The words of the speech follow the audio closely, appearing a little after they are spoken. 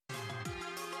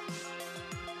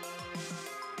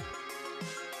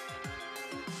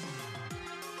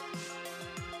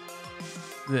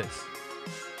This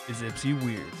is Ipsy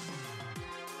Weird.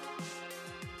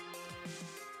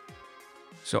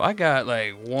 So I got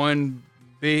like one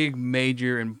big,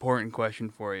 major, important question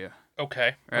for you.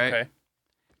 Okay. Right? Okay.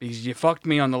 Because you fucked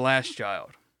me on the last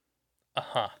child.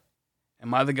 Uh-huh.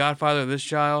 Am I the godfather of this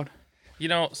child? You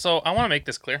know, so I want to make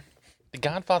this clear. The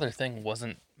Godfather thing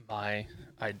wasn't my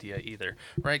idea either,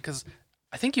 right? Because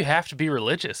I think you have to be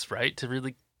religious, right, to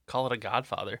really call it a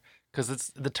godfather.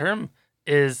 Because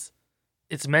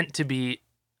it's meant to be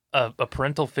a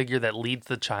parental figure that leads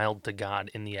the child to God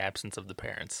in the absence of the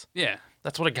parents. Yeah.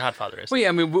 That's what a godfather is. Well, yeah,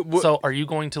 I mean... So are you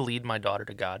going to lead my daughter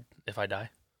to God if I die?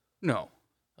 No.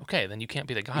 Okay, then you can't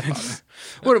be the godfather.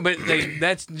 But like,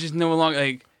 that's just no longer...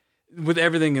 Like, with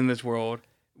everything in this world,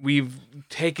 we've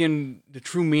taken the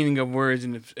true meaning of words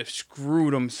and have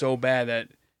screwed them so bad that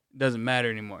it doesn't matter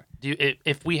anymore.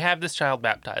 If we have this child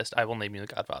baptized, I will name you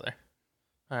the godfather.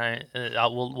 All right,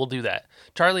 we'll do that.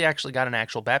 Charlie actually got an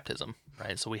actual baptism,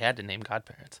 right? So we had to name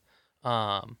godparents.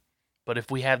 But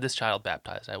if we have this child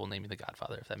baptized, I will name you the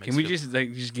godfather. If that makes. Can we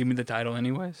just give me the title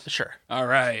anyways? Sure. All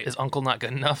right. Is uncle not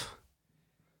good enough?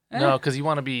 No, because you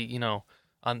want to be,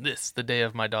 on the day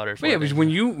of my daughter's wedding. Yeah, because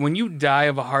when you die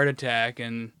of a heart attack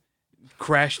and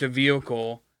crashed a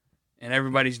vehicle, and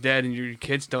everybody's dead and your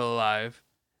kid's still alive,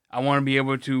 I want to be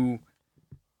able to,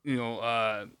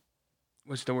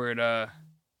 what's the word?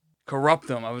 Corrupt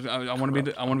them. I want to be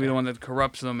the one that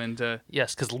corrupts them into.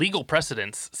 Yes, because legal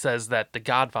precedence says that the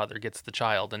godfather gets the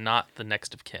child and not the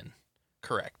next of kin.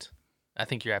 Correct. I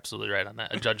think you're absolutely right on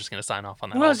that. A judge is going to sign off on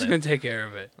that. Who else is going to take care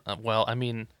of it? Well, I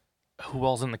mean, who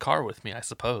all's in the car with me? I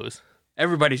suppose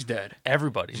everybody's dead.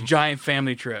 Everybody. It's a giant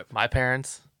family trip. My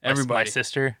parents. Everybody. My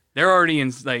sister. They're already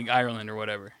in like Ireland or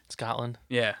whatever. Scotland.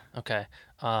 Yeah. Okay.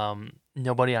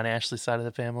 Nobody on Ashley's side of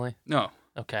the family. No.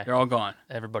 Okay. They're all gone.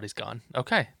 Everybody's gone.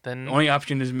 Okay. Then the only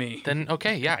option is me. Then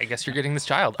okay, yeah, I guess you're getting this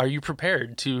child. Are you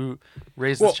prepared to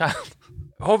raise this child?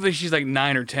 Hopefully she's like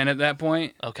 9 or 10 at that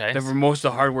point. Okay. Then most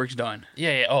of the hard work's done.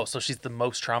 Yeah. Oh, so she's the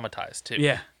most traumatized too.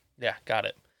 Yeah. Yeah, got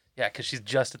it. Yeah, because she's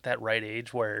just at that right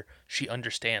age where she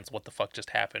understands what the fuck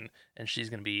just happened, and she's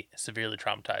going to be severely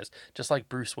traumatized, just like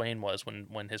Bruce Wayne was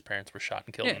when his parents were shot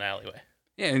and killed in an alleyway.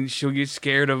 Yeah, and she'll get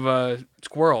scared of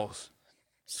squirrels.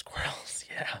 Squirrels,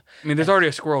 yeah. I mean, there's already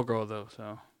a squirrel girl, though,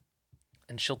 so.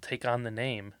 And she'll take on the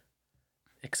name,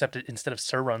 except instead of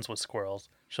Sir Runs with Squirrels,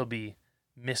 she'll be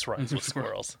Miss Runs with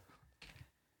Squirrels.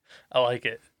 I like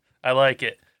it.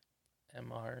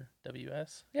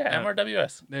 MRWS? Yeah,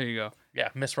 MRWS. There you go. Yeah,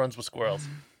 Miss Runs with Squirrels.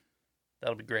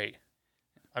 That'll be great.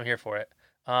 I'm here for it.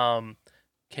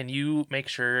 Can you make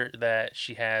sure that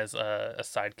she has a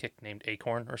sidekick named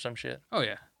Acorn or some shit? Oh,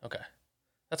 yeah. Okay.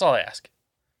 That's all I ask.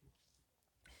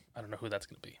 I don't know who that's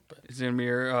going to be, but it's going to be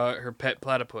her pet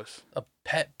platypus. A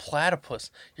pet platypus?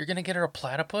 You're going to get her a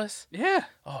platypus? Yeah.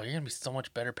 Oh, you're going to be so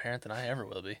much better parent than I ever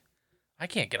will be. I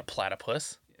can't get a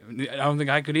platypus. I don't think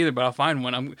I could either, but I'll find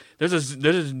one. There's a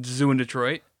zoo in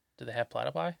Detroit. Do they have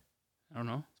platypi? I don't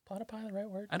know. Is platypi the right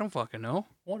word? I don't fucking know.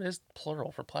 What is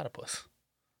plural for platypus?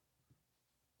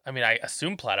 I mean, I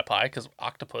assume platypi because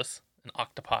octopus and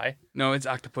octopi. No, it's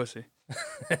octopussy.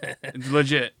 It's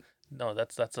legit. No,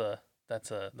 that's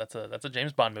a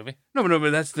James Bond movie. No,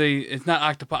 but it's not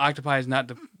octopi. Octopi is not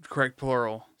the correct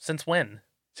plural. Since when?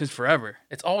 Since forever.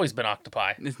 It's always been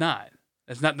octopi. It's not.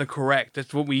 That's not the correct.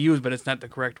 That's what we use, but it's not the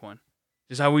correct one.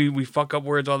 Just how we fuck up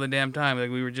words all the damn time, like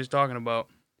we were just talking about.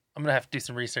 I'm gonna have to do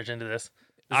some research into this.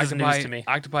 This is news to me.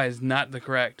 Octopi is not the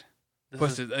correct.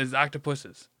 It's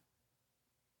octopuses.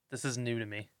 This is new to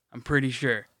me. I'm pretty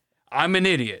sure. I'm an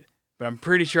idiot, but I'm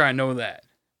pretty sure I know that.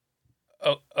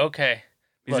 Oh, okay.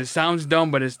 Because it sounds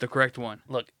dumb, but it's the correct one.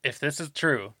 Look, if this is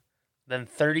true, then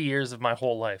 30 years of my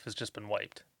whole life has just been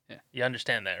wiped. Yeah. You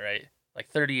understand that, right? Like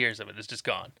 30 years of it is just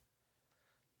gone.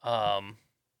 Are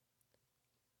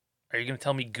you going to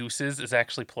tell me gooses is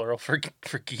actually plural for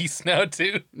geese now,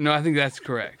 too? No, I think that's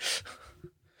correct.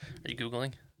 Are you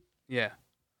Googling? Yeah.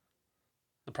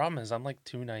 The problem is I'm like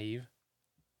too naive,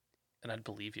 and I'd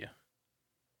believe you.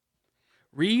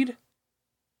 Read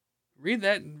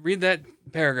that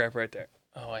paragraph right there.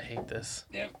 Oh, I hate this.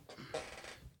 Yeah.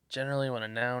 Generally, when a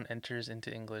noun enters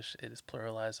into English, it is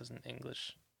pluralized as an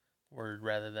English word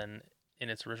rather than in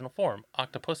its original form.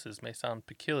 Octopuses may sound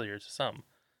peculiar to some,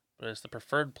 but it's the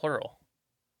preferred plural.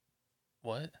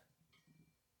 What?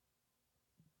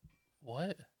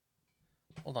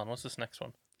 Hold on, what's this next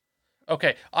one?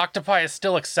 Okay, octopi is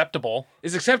still acceptable.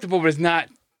 It's acceptable, but it's not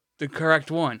the correct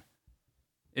one.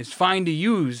 It's fine to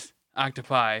use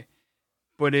octopi,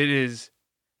 but it is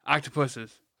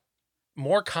octopuses.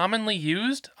 More commonly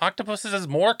used? Octopuses is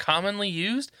more commonly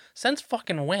used? Since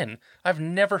fucking when? I've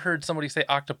never heard somebody say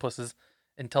octopuses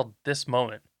until this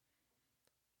moment.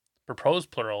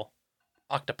 Proposed plural,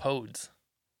 octopodes.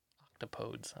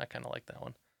 Octopodes. I kind of like that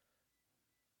one.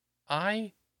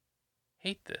 I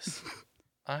hate this.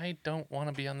 I don't want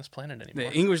to be on this planet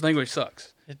anymore. The English language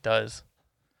sucks. It does.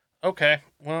 Okay,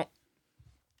 well,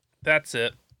 that's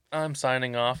it. I'm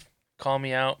signing off. Call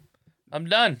me out. I'm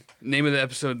done. Name of the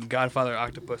episode: Godfather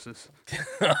Octopuses.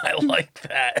 I like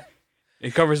that.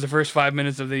 It covers the first 5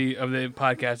 minutes of the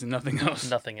podcast and nothing else.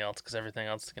 Nothing else, because everything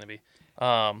else is gonna be.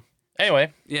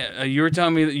 Anyway. Yeah, you were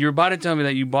telling me you were about to tell me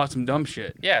that you bought some dumb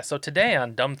shit. Yeah. So today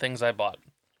on dumb things I bought,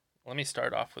 let me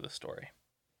start off with a story.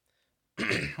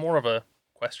 More of a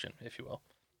question, if you will.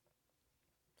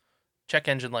 Check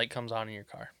engine light comes on in your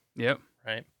car. Yep.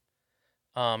 Right.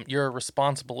 You're a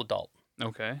responsible adult.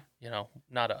 Okay. You know,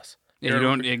 not us. Yeah, you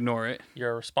don't ignore it.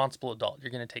 You're a responsible adult.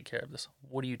 You're gonna take care of this.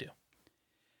 What do you do?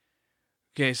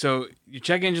 Okay, so you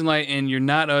check engine light, and you're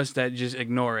not us that just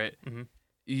ignore it. Mm-hmm.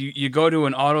 You go to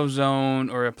an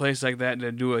AutoZone or a place like that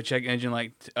to do a check engine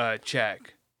light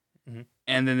check, mm-hmm.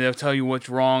 and then they'll tell you what's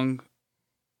wrong.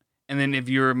 And then if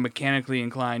you're mechanically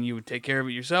inclined, you would take care of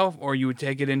it yourself, or you would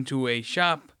take it into a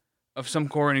shop of some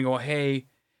sort and go, hey,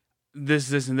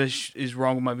 this, and this is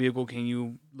wrong with my vehicle. Can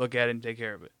you look at it and take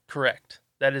care of it? Correct.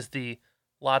 That is the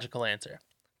logical answer.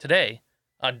 Today,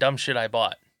 on dumb shit I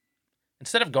bought,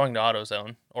 instead of going to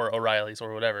AutoZone or O'Reilly's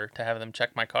or whatever to have them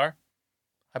check my car,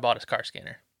 I bought a car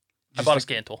scanner. I bought a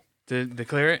scan tool. To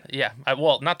clear it? Yeah.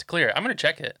 Well, not to clear it. I'm going to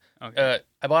check it. Okay.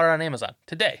 I bought it on Amazon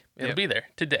today. It'll Yep. be there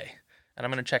today. And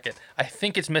I'm going to check it. I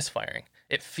think it's misfiring.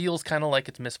 It feels kind of like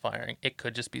it's misfiring. It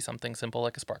could just be something simple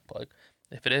like a spark plug.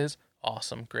 If it is,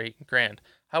 awesome, great, grand.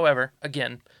 However,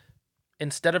 again,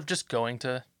 instead of just going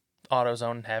to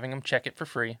AutoZone and having them check it for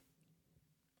free,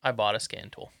 I bought a scan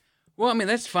tool. Well, I mean,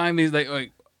 that's fine. Because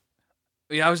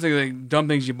I was thinking like dumb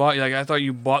things you bought. Like I thought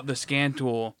you bought the scan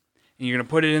tool and you're gonna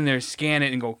put it in there, scan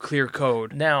it, and go clear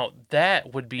code. Now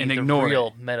that would be And the ignore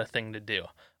real meta thing to do.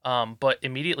 But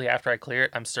immediately after I clear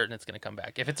it, I'm certain it's gonna come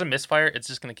back. If it's a misfire, it's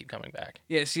just gonna keep coming back.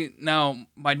 Yeah. See, now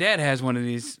my dad has one of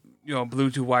these,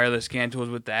 Bluetooth wireless scan tools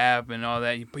with the app and all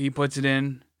that. He puts it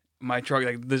in my truck.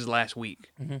 Like this is last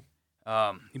week.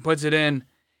 Mm-hmm. He puts it in,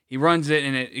 he runs it,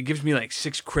 and it gives me like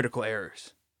 6 critical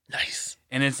errors. Nice.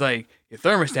 And it's like your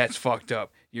thermostat's fucked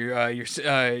up. Your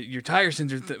tire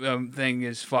sensor thing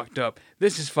is fucked up.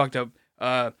 This is fucked up.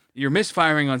 You're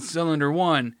misfiring on cylinder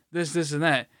 1. This, and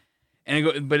that.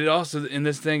 And but it also in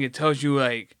this thing it tells you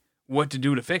like what to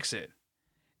do to fix it.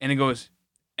 And it goes,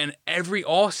 and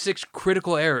all 6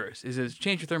 critical errors is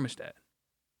change your thermostat.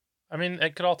 I mean,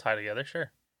 it could all tie together,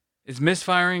 sure. It's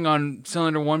misfiring on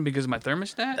cylinder 1 because of my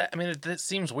thermostat? That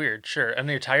seems weird, sure. And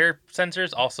your tire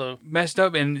sensors also Messed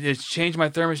up, and it's changed my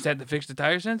thermostat to fix the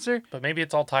tire sensor? but maybe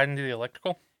it's all tied into the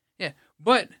electrical. Yeah,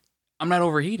 but I'm not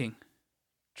overheating.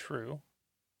 True.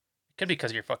 It could be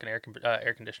because of your fucking air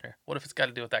conditioner. What if it's got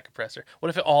to do with that compressor? What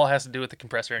if it all has to do with the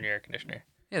compressor in your air conditioner?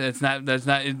 Yeah, that's not,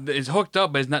 it's hooked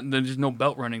up, but it's not, there's no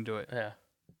belt running to it. Yeah.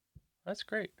 That's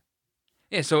great.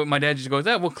 Yeah, so my dad just goes,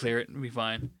 we'll clear it, it'll be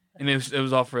fine. And it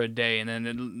was off for a day, and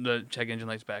then the check engine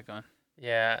light's back on.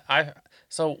 Yeah,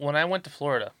 so when I went to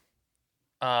Florida,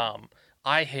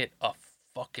 I hit a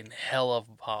fucking hell of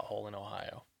a pothole in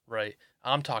Ohio, right?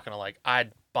 I'm talking like I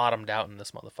bottomed out in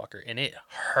this motherfucker, and it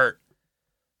hurt.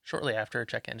 Shortly after, a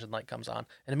check engine light comes on,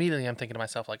 and immediately I'm thinking to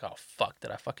myself like, oh fuck,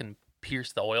 did I fucking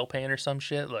pierce the oil pan or some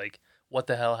shit? Like, what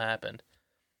the hell happened?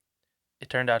 It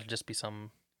turned out to just be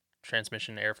some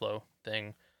transmission airflow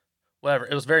thing. Whatever,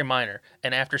 it was very minor.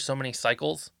 And after so many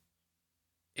cycles,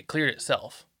 it cleared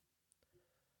itself.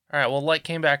 All right, well, the light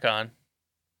came back on,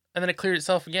 and then it cleared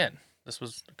itself again. This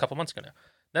was a couple months ago now.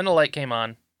 Then the light came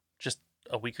on just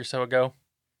a week or so ago.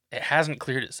 It hasn't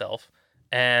cleared itself,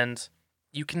 and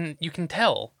you can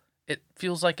tell it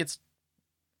feels like it's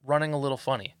running a little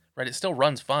funny, right? It still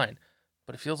runs fine,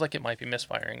 but it feels like it might be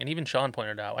misfiring. And even Sean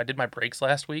pointed out, I did my brakes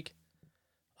last week,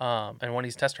 and when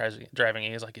he's test driving,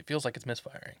 he's like, it feels like it's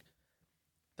misfiring.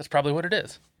 That's probably what it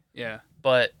is. Yeah.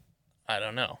 But I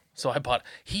don't know. So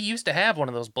he used to have one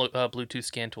of those Bluetooth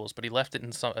scan tools, but he left it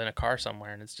in a car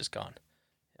somewhere and it's just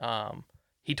gone.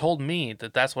 He told me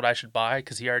that that's what I should buy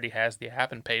because he already has the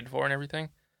app and paid for and everything.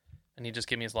 And he just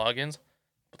gave me his logins.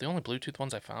 But the only Bluetooth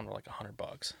ones I found were like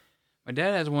 $100. My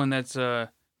dad has one that's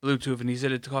Bluetooth, and he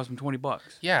said it cost him $20.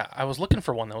 Yeah, I was looking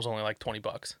for one that was only like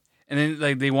 $20. And then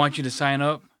like they want you to sign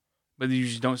up, but you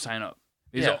just don't sign up.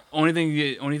 Yeah.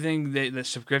 The only thing that the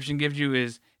subscription gives you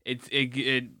is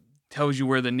it tells you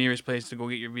where the nearest place to go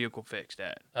get your vehicle fixed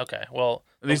at. Okay, well,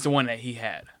 At least the one that he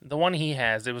had. the one he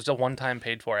has, it was a one-time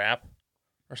paid-for app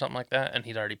or something like that, and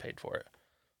he'd already paid for it.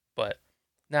 But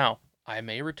now, I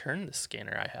may return the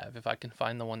scanner I have if I can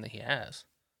find the one that he has.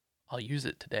 I'll use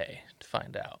it today to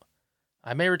find out.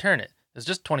 I may return it. It's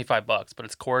just $25, but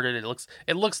it's corded.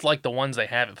 It looks like the ones they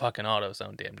have at fucking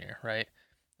AutoZone, damn near, right?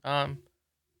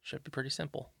 Should be pretty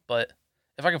simple. But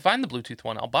if I can find the Bluetooth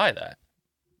one, I'll buy that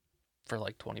for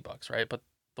like $20, right? But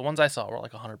the ones I saw were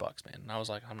like $100, man. And I was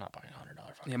like, I'm not buying $100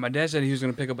 fucking. Yeah, my dad said he was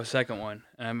gonna pick up a second one,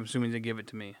 and I'm assuming they give it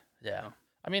to me. Yeah. So.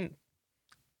 I mean,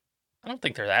 I don't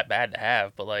think they're that bad to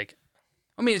have, but like,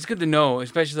 I mean, it's good to know,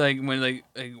 especially like when like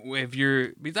if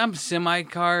you're, because I'm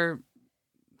semi-car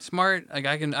smart, like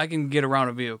I can get around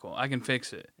a vehicle, I can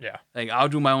fix it. yeah. Like I'll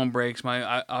do my own brakes,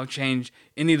 I'll change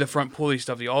any of the front pulley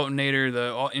stuff, the alternator,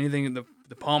 anything,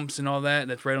 the pumps and all that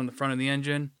that's right on the front of the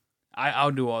engine.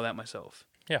 I'll do all that myself.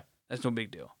 Yeah. That's no big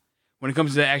deal. When it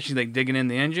comes to actually like digging in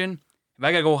the engine, if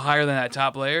I gotta go higher than that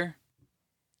top layer,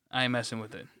 I ain't messing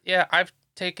with it. Yeah, I've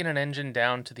taken an engine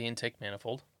down to the intake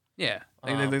manifold. Yeah,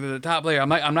 like the top layer.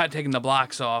 I'm not taking the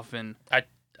blocks off, and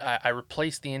I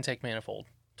replaced the intake manifold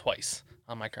twice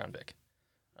on my Crown Vic,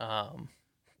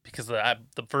 because the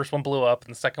first one blew up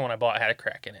and the second one I bought had a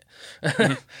crack in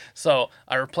it. So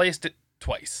I replaced it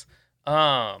twice.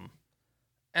 And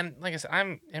like I said,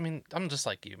 I'm just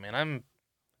like you, man. I'm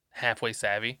halfway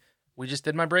savvy. We just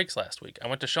did my brakes last week. I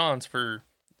went to Sean's for,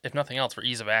 if nothing else, for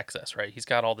ease of access, right? He's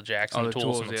got all the jacks and the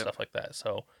tools and stuff like that.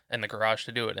 So, and the garage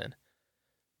to do it in.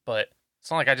 But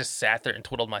it's not like I just sat there and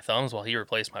twiddled my thumbs while he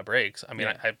replaced my brakes. I mean,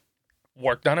 I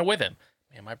worked on it with him.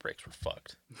 Man, my brakes were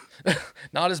fucked.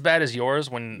 Not as bad as yours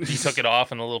when he took it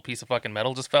off and a little piece of fucking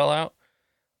metal just fell out.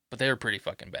 But they were pretty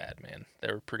fucking bad, man.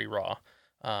 They were pretty raw.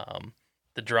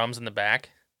 The drums in the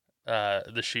back,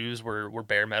 the shoes were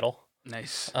bare metal.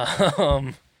 Nice.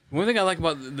 One thing I like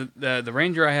about the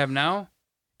Ranger I have now,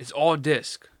 it's all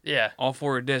disc. Yeah. All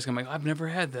four are disc. I'm like, I've never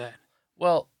had that.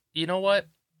 Well, you know what?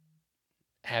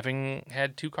 Having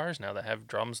had two cars now that have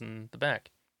drums in the back,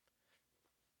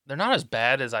 they're not as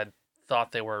bad as I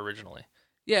thought they were originally.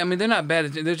 Yeah, I mean, they're not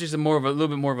bad. They're just a little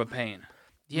bit more of a pain.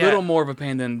 Yeah. Little more of a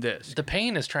pain than disc. The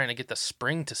pain is trying to get the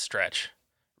spring to stretch.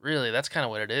 Really, that's kind of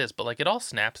what it is. But like, it all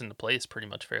snaps into place pretty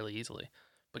much fairly easily.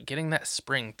 But getting that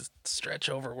spring to stretch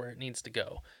over where it needs to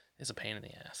go is a pain in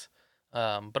the ass.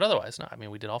 But otherwise, no. I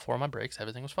mean, we did all four of my brakes.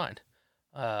 Everything was fine.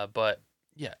 But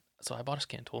yeah, so I bought a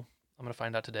scan tool. I'm going to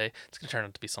find out today. It's going to turn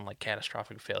out to be some like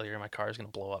catastrophic failure. My car is going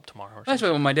to blow up tomorrow. Or That's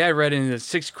why when my dad read in the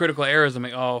 6 critical errors, I'm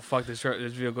like, oh, fuck this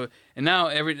vehicle. And now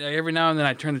every now and then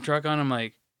I turn the truck on. I'm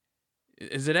like,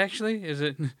 is it actually? Is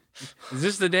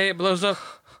this the day it blows up?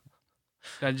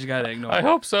 I just got to ignore it. I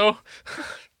hope so.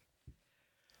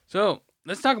 So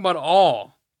let's talk about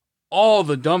all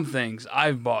the dumb things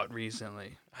I've bought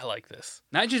recently. I like this.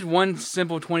 Not just one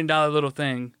simple $20 little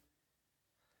thing.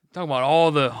 Talk about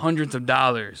all the hundreds of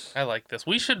dollars. I like this.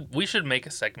 We should make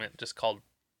a segment just called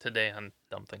Today on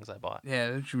Dumb Things I Bought.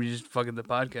 Yeah, that should be just fucking the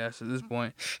podcast at this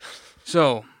point.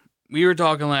 So, we were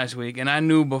talking last week, and I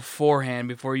knew beforehand,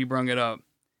 before you brung it up,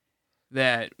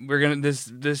 that we're gonna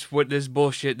this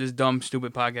bullshit, this dumb,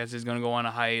 stupid podcast is gonna go on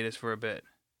a hiatus for a bit.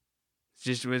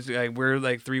 It's like we're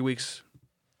like 3 weeks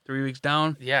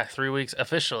down. Yeah, 3 weeks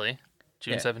officially,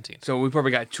 June 17th. So we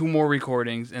probably got 2 more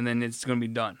recordings, and then it's gonna be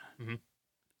done. Mm-hmm.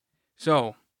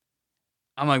 So,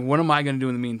 I'm like, what am I going to do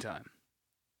in the meantime?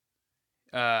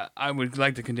 I would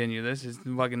like to continue this. It's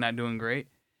fucking not doing great.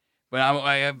 But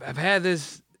I've had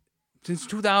this since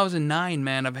 2009,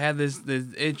 man. I've had this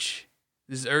itch,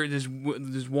 this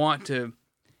want to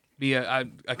be a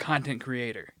content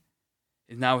creator.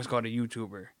 And now it's called a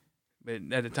YouTuber. But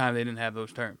at the time, they didn't have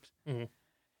those terms. Mm-hmm.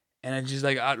 And I just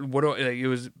it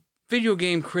was video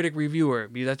game critic reviewer,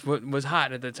 because that's what was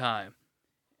hot at the time.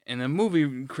 And the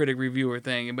movie critic reviewer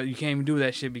thing, but you can't even do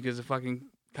that shit because of fucking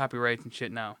copyrights and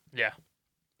shit now. Yeah.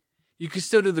 You can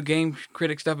still do the game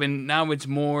critic stuff, and now it's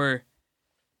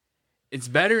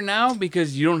better now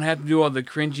because you don't have to do all the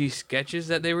cringy sketches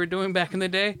that they were doing back in the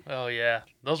day. Oh yeah,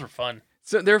 those were fun.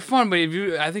 So they're fun, but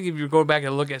I think if you go back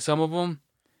and look at some of them,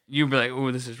 you'd be like,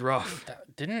 "Oh, this is rough."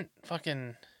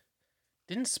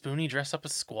 Didn't Spoonie dress up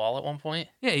as Squall at one point?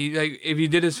 Yeah, if you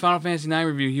did his Final Fantasy IX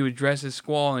review, he would dress as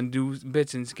Squall and do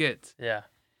bits and skits. Yeah.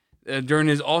 During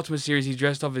his Ultimate series, he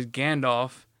dressed up as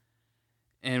Gandalf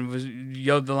and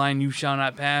yelled the line "You shall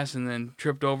not pass," and then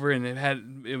tripped over, and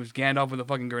it was Gandalf with a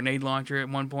fucking grenade launcher at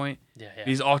one point. Yeah.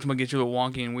 His Ultimate gets you a little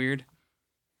wonky and weird.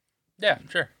 Yeah,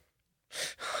 sure.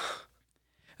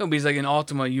 No, because like in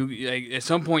Ultima, at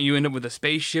some point you end up with a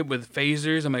spaceship with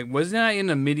phasers. I'm like, wasn't I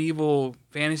in a medieval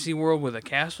fantasy world with a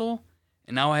castle?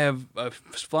 And now I have a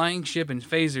flying ship and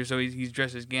phasers, so he's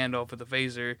dressed as Gandalf with a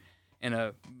phaser and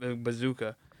a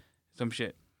bazooka, some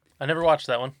shit. I never watched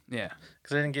that one Yeah.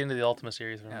 because I didn't get into the Ultima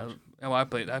series very Yeah, much. well, I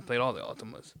played all the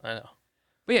Ultimas. I know.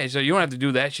 But yeah, so you don't have to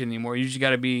do that shit anymore. You just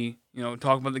got to be,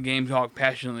 talk about the game, talk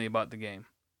passionately about the game,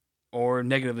 or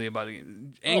negatively about the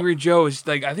game. Angry Joe is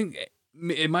like, I think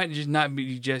it might just not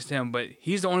be just him, but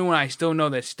he's the only one I still know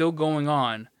that's still going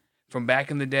on from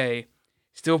back in the day,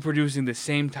 still producing the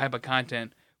same type of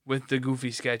content with the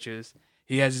goofy sketches.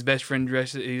 He has his best friend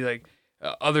dressed. He like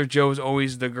other Joe's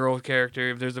always the girl character.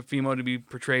 If there's a female to be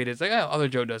portrayed, it's like, oh, other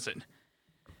Joe does it.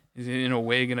 He's in a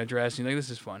wig and a dress. And you're like,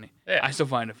 this is funny. Yeah. I still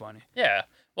find it funny. Yeah.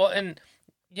 Well, and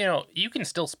you can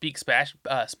still speak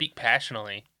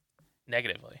passionately,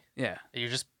 negatively. Yeah. You're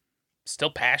just still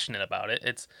passionate about it.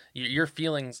 It's your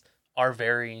feelings are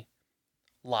very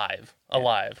alive,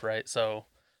 right? So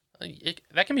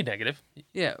that can be negative.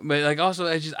 Yeah, but like also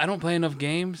I don't play enough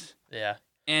games, Yeah.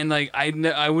 and like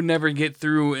I would never get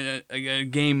through a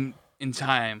game in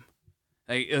time.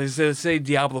 Like let's say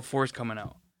Diablo 4 is coming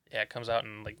out. Yeah, it comes out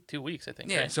in like 2 weeks, I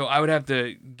think. Yeah, right? so I would have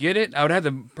to get it. I would have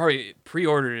to probably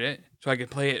pre-order it so I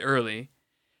could play it early,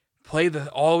 play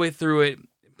all the way through it,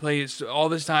 play it all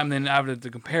this time. Then I would have to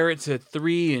compare it to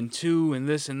 3 and 2 and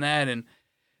this and that, and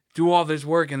do all this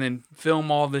work, and then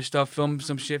film all this stuff. Film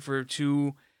some shit for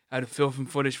 2. I had to film some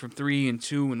footage from 3 and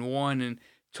 2 and 1, and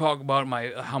talk about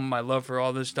my love for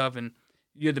all this stuff. And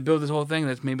you had to build this whole thing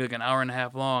that's maybe like an hour and a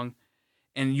half long,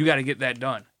 and you got to get that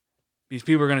done because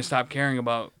people are gonna stop caring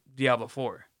about Diablo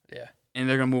 4. Yeah. And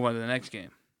they're gonna move on to the next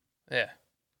game. Yeah.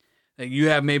 Like you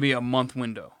have maybe a month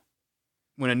window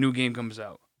when a new game comes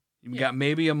out. You've got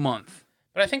maybe a month.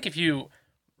 But I think if you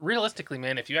realistically,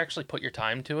 man, if you actually put your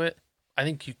time to it, I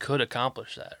think you could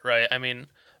accomplish that, right? I mean,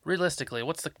 realistically,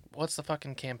 what's the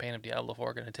fucking campaign of Diablo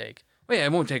 4 going to take? Well, yeah,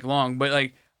 it won't take long, but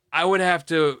like I would have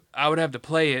to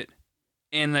play it,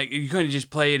 and like you couldn't just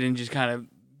play it and just kind of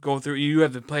go through. You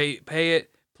have to play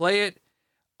it,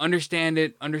 understand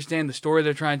the story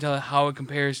they're trying to tell, how it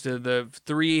compares to the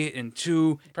 3 and 2,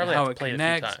 You probably and how have it to play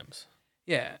connects. it a few times.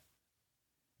 Yeah,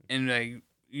 and like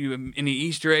any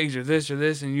Easter eggs or this,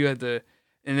 and you have to.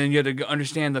 And then you have to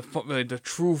understand the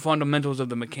true fundamentals of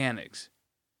the mechanics.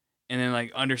 And then,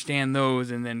 like, understand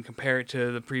those and then compare it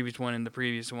to the previous one and the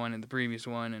previous one and the previous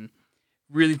one and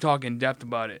really talk in depth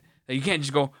about it. Like, you can't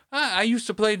just go, I used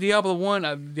to play Diablo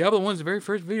 1. Diablo 1's the very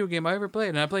first video game I ever played.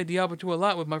 And I played Diablo 2 a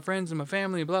lot with my friends and my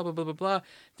family, blah, blah, blah, blah, blah.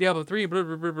 Diablo 3, blah,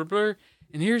 blah, blah, blah, blah.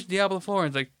 And here's Diablo 4. And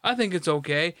it's like, I think it's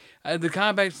okay. The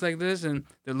combat's like this and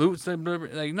the loot's like, blah, blah,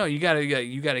 blah. Like, no, you gotta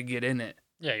get in it.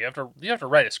 Yeah, you have to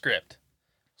write a script.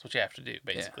 That's what you have to do,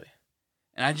 basically. Yeah.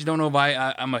 And I just don't know if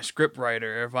I'm a script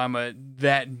writer or if I'm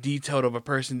that detailed of a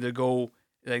person to go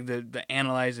like the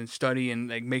analyze and study and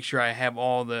like make sure I have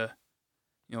all the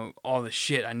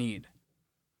shit I need.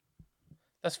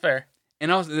 That's fair.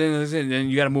 And also then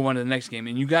you got to move on to the next game,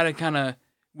 and you got to kind of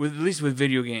at least with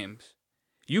video games,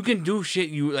 you can do shit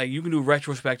you can do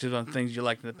retrospectives on things you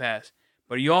liked in the past,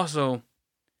 but you also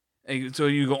so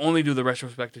you can only do the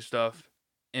retrospective stuff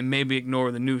and maybe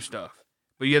ignore the new stuff.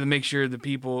 But you have to make sure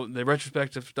the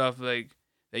retrospective stuff like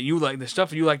that you like, the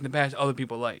stuff you liked in the past, other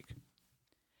people like.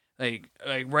 Like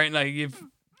if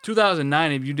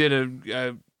 2009, if you did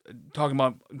a talking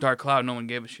about Dark Cloud, no one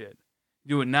gave a shit.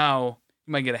 Do it now,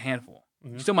 you might get a handful.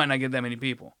 Mm-hmm. You still might not get that many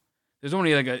people. There's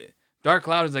only like a Dark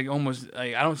Cloud is like almost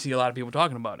like I don't see a lot of people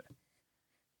talking about it.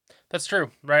 That's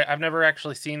true, right? I've never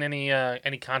actually seen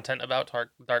any content about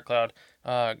Dark Cloud.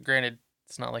 Granted,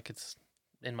 it's not like it's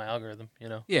in my algorithm,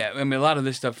 Yeah, I mean a lot of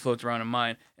this stuff floats around in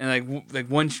mine, and like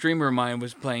one streamer of mine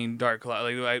was playing Dark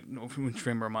Cloud. One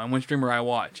streamer I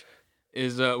watch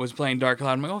was playing Dark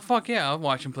Cloud. I'm like, oh fuck yeah, I'll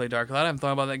watch him play Dark Cloud. I haven't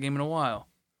thought about that game in a while.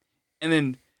 And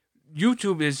then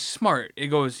YouTube is smart. It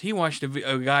goes, he watched a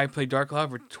guy play Dark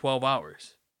Cloud for 12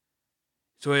 hours,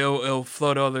 so it'll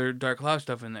float other Dark Cloud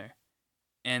stuff in there,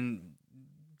 and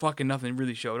fucking nothing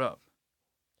really showed up.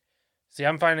 See,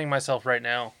 I'm finding myself right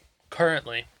now,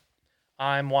 currently.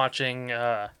 I'm watching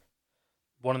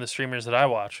one of the streamers that I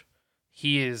watch.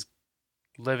 He is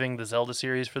living the Zelda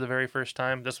series for the very first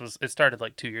time. It started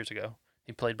like 2 years ago.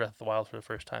 He played Breath of the Wild for the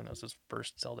first time. That was his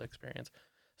first Zelda experience.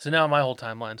 So now my whole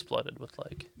timeline's flooded with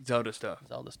like Zelda stuff.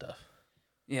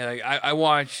 Yeah, like I'll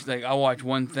watch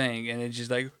one thing and it's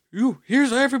just like,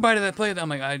 here's everybody that played that. I'm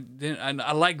like,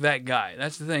 I like that guy.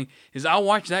 That's the thing, is I'll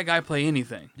watch that guy play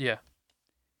anything. Yeah.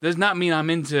 Does not mean I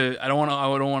don't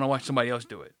want to watch somebody else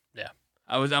do it. Yeah.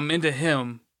 I'm into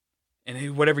him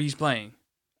and whatever he's playing.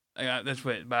 That's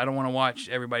what, but I don't want to watch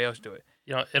everybody else do it.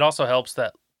 It also helps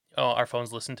that our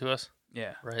phones listen to us.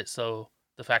 Yeah. Right. So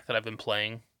the fact that I've been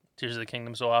playing Tears of the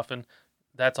Kingdom so often,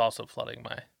 that's also flooding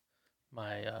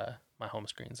my home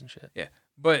screens and shit. Yeah.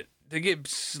 But to get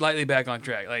slightly back on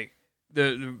track, like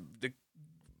the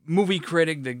movie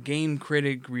critic, the game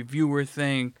critic, reviewer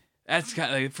thing. That's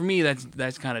kind of like, for me.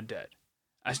 That's kind of dead.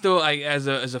 I still as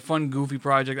a fun goofy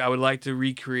project, I would like to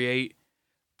recreate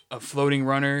a floating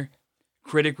runner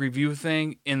critic review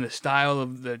thing in the style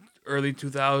of the early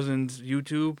 2000s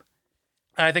YouTube.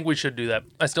 I think we should do that.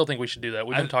 I still think we should do that.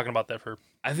 We've been talking about that for.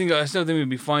 I still think it would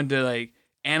be fun to like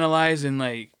analyze and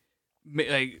like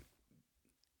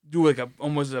do like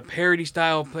almost a parody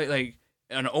style play, like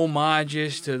an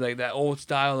homage to like that old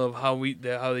style of how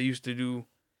they used to do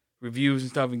reviews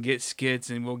and stuff, and get skits,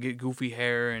 and we'll get goofy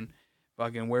hair and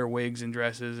fucking wear wigs and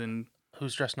dresses, and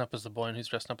Who's dressing up as the boy and who's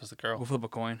dressing up as the girl? we'll flip a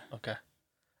coin. Okay.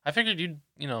 I figured you'd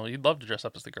love to dress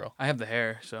up as the girl. I have the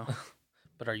hair, so.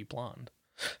 But are you blonde?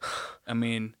 I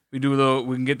mean, we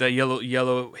can get that yellow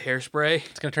hairspray.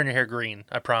 It's gonna turn your hair green.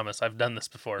 I promise. I've done this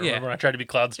before. Yeah. Remember when I tried to be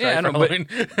Cloud Stripe Yeah, I know, for Halloween?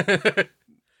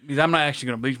 Because I'm not actually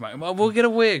gonna bleach my. Well, we'll get a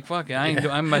wig. Fuck it. I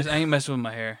ain't messing with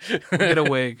my hair. We'll get a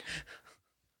wig.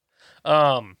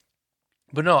 But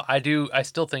no, I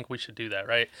still think we should do that,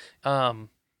 right?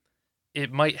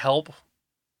 It might help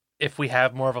if we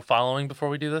have more of a following before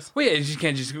we do this. Well, yeah, you just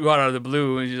can't just go out of the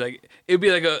blue and just like it'd be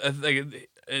like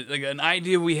like an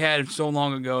idea we had so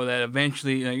long ago that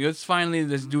eventually let's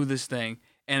do this thing,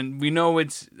 and we know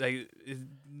it's like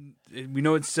we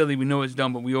know it's silly, we know it's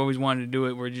dumb, but we always wanted to do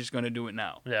it. We're just gonna do it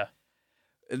now. Yeah.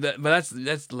 But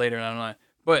that's later down the line.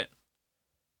 But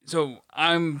so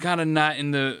I'm kind of not in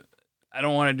the. I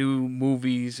don't want to do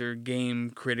movies or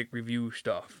game critic review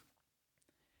stuff.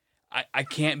 I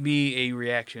can't be a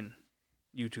reaction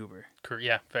YouTuber.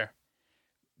 Yeah, fair.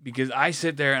 Because I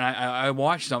sit there and I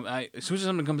watch something. As soon as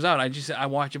something comes out, I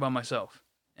watch it by myself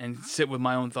and sit with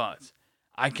my own thoughts.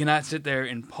 I cannot sit there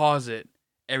and pause it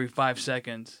every 5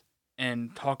 seconds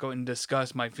and talk and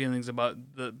discuss my feelings about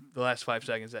the last 5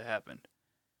 seconds that happened.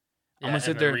 Yeah, I'm gonna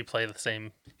sit there, replay the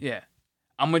same. Yeah,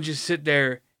 I'm gonna just sit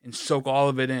there and soak all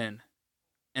of it in,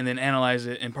 and then analyze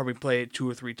it and probably play it 2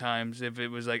 or 3 times. If it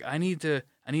was like I need to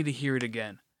hear it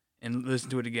again and listen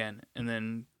to it again, and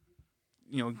then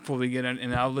fully get it.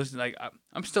 And I'll listen. Like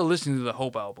I'm still listening to the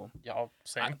Hope album. Yeah,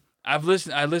 same. I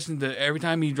listened to every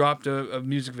time he dropped a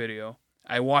music video.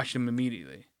 I watched him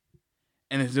immediately,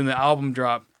 and it's in the album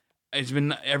drop. It's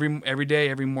been every day,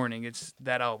 every morning. It's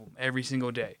that album every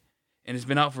single day, and it's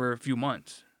been out for a few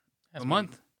months.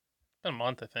 Month? It's been a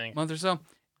month, I think. Month or so.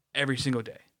 Every single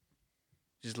day,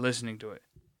 just listening to it,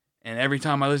 and every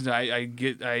time I listen to it,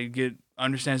 I get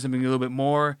understand something a little bit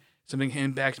more. Something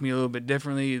impacts me a little bit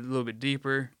differently, a little bit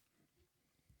deeper.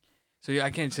 So yeah, I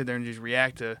can't sit there and just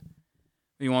react to.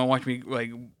 You want to watch me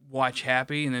watch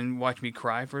Happy and then watch me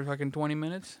cry for fucking 20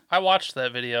 minutes? I watched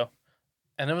that video,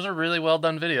 and it was a really well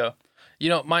done video.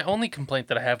 My only complaint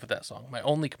that I have with that song,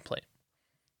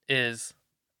 is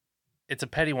it's a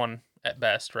petty one at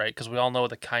best, right? Because we all know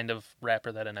the kind of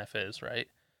rapper that NF is, right?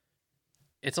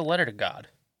 It's a letter to God,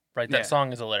 right? That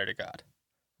song is a letter to God,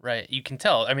 right? You can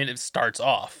tell. I mean, it starts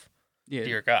off,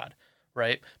 Dear God,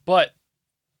 right? But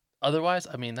otherwise,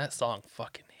 I mean, that song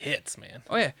fucking hits, man.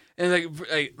 Oh, yeah. And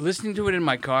like listening to it in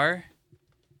my car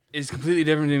is completely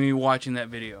different than me watching that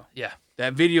video. Yeah.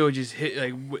 That video just hit,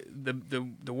 like,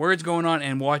 the words going on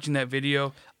and watching that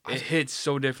video, it hits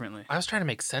so differently. I was trying to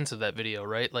make sense of that video,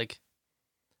 right? Like,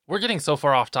 we're getting so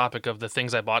far off topic of the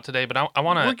things I bought today, but I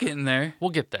want to... We're getting there. We'll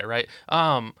get there, right?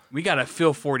 We got to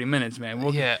fill 40 minutes, man.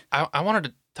 I wanted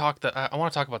to talk I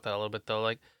want to talk about that a little bit, though.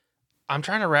 Like, I'm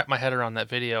trying to wrap my head around that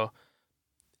video.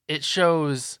 It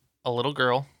shows a little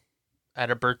girl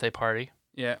at a birthday party.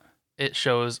 Yeah. It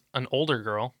shows an older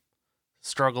girl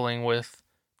struggling with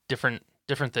different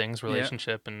things,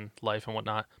 relationship and life and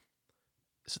whatnot.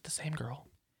 Is it the same girl?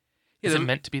 Is it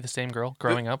meant to be the same girl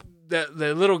growing up?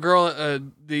 The little girl,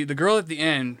 the girl at the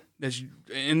end that's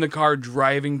in the car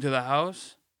driving to the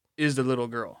house is the little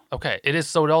girl. Okay, it is.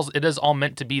 So it is all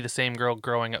meant to be the same girl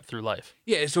growing up through life.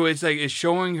 Yeah, so it's like it's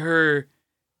showing her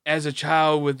as a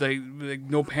child with like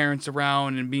no parents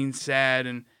around and being sad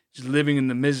and just living in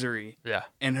the misery. Yeah,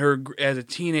 and her as a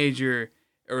teenager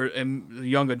or a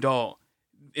young adult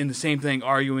in the same thing,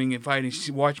 arguing and fighting.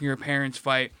 She's watching her parents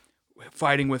fight.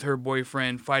 Fighting with her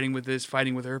boyfriend, fighting with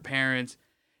her parents,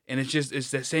 and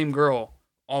it's that same girl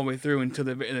all the way through until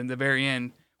the very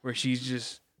end where she's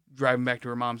just driving back to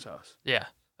her mom's house. Yeah.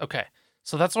 Okay.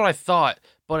 So that's what I thought,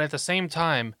 but at the same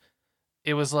time,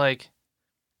 it was like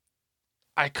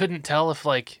I couldn't tell if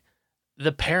like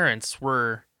the parents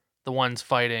were the ones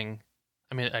fighting.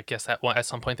 I mean, I guess at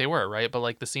some point they were, right? But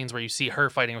like the scenes where you see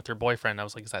her fighting with her boyfriend, I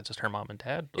was like, is that just her mom and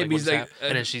dad? Like,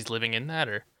 and is she's living in that,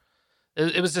 or?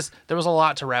 It was just, there was a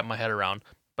lot to wrap my head around.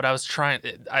 But I was trying.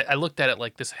 I looked at it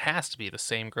like this has to be the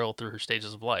same girl through her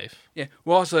stages of life. Yeah.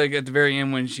 Well, also like at the very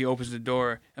end when she opens the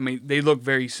door, I mean they look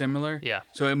very similar. Yeah.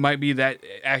 So it might be that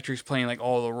actress playing like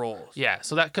all the roles. Yeah.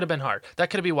 So that could have been hard.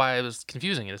 That could be why I was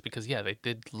confusing it. Is because they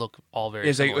did look all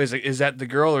very similar. Is that the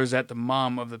girl or is that the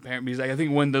mom of the parent? Because like, I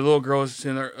think when the little girl is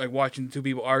sitting there like watching the two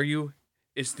people argue,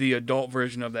 it's the adult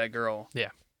version of that girl. Yeah.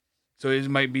 So it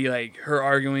might be like her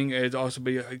arguing. It'd also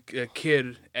be a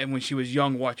kid, and when she was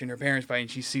young, watching her parents fight, and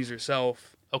she sees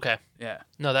herself. Okay. Yeah.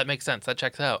 No, that makes sense. That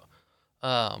checks out.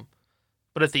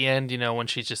 But at the end, when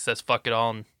she just says "fuck it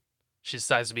all" and she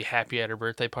decides to be happy at her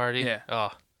birthday party. Yeah.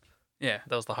 Oh, yeah.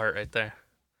 That was the heart right there.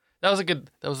 That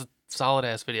was a solid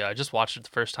ass video. I just watched it the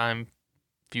first time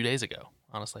a few days ago.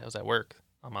 Honestly, I was at work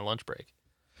on my lunch break.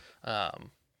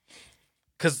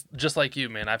 Because just like you,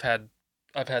 man, I've had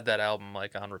that album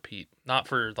like on repeat. Not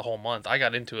for the whole month. I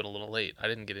got into it a little late. I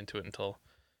didn't get into it until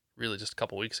really just a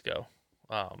couple weeks ago,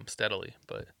 steadily.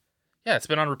 But yeah, it's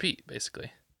been on repeat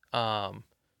basically. A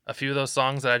few of those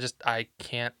songs that I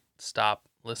can't stop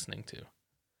listening to.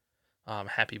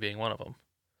 Happy being one of them.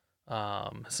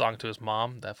 Song to his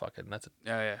mom. That's a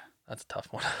tough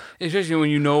one. Especially when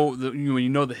you know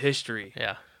the history.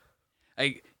 Yeah.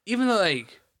 Like even though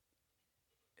like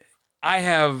I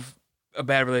have a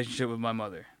bad relationship with my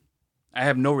mother. I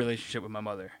have no relationship with my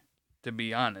mother, to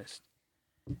be honest.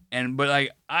 But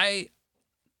like I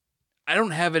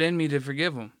don't have it in me to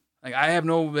forgive them. Like I have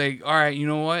no like. All right, you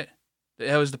know what?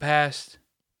 That was the past.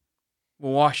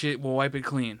 We'll wash it. We'll wipe it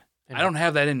clean. I don't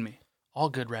have that in me. All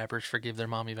good rappers forgive their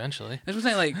mom eventually. That's what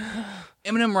I'm saying. Like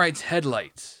Eminem writes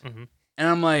Headlights, mm-hmm. and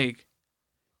I'm like,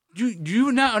 do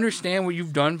you not understand what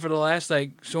you've done for the last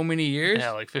like so many years?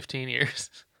 Yeah, like 15 years.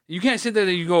 You can't sit there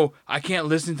and you go, I can't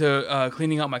listen to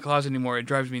Cleaning Out My Closet anymore. It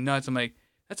drives me nuts. I'm like,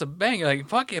 that's a banger. Like,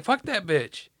 fuck it. Fuck that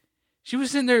bitch. She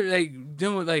was sitting there, like,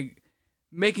 doing, like,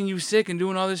 making you sick and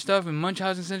doing all this stuff and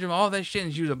Munchausen syndrome, all that shit.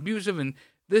 And she was abusive and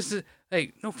this is,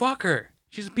 like, no, fuck her.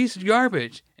 She's a piece of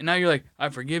garbage. And now you're like, I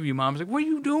forgive you, Mom. It's like, what are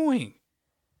you doing?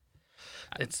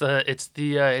 It's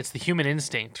the human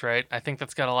instinct, right? I think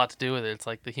that's got a lot to do with it. It's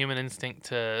like the human instinct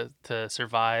to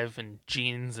survive and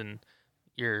genes and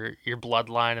your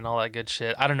bloodline and all that good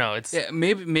shit. I don't know. It's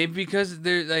maybe because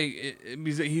they're like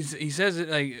he says it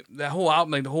like that whole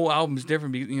album, like the whole album's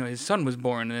different because his son was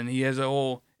born and he has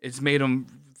it's made him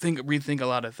rethink a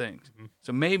lot of things. Mm-hmm.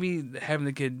 So maybe having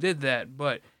the kid did that,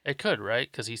 but it could, right?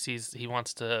 Because he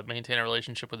wants to maintain a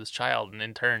relationship with his child, and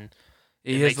in turn,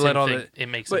 he has to let all that. It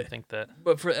makes him think that.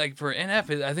 But for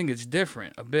NF, I think it's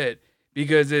different a bit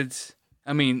because it's.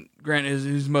 I mean, granted,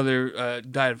 his mother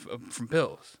died from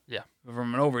pills. Yeah.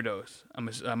 From an overdose.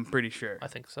 I'm pretty sure. I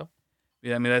think so.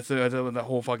 Yeah, I mean that's the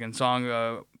whole fucking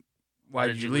song. Why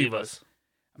did you leave us?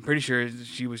 I'm pretty sure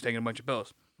she was taking a bunch of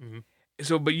pills. Mm-hmm.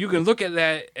 So, but you can look at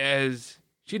that as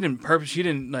she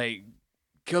didn't like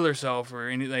kill herself or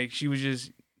anything. Like she was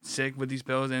just sick with these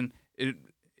pills, and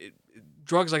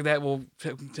drugs like that will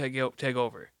take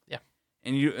over. Yeah.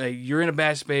 And you're in a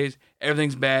bad space,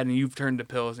 everything's bad, and you've turned to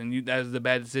pills, and that was the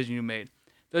bad decision you made.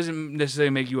 Doesn't necessarily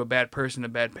make you a bad person, a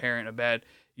bad parent,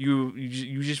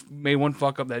 you just made one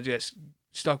fuck up that just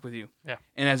stuck with you. Yeah.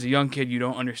 And as a young kid, you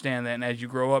don't understand that, and as you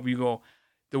grow up, you go,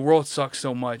 the world sucks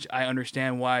so much. I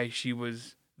understand why she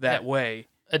was that way.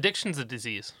 Addiction's a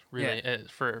disease, really,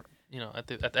 for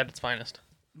at its finest.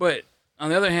 But on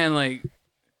the other hand, like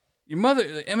your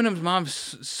mother, Eminem's mom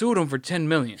sued him for $10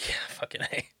 million. Yeah, fucking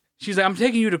A. She's like, I'm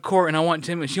taking you to court and I want $10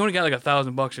 million. She only got like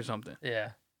 $1,000 or something.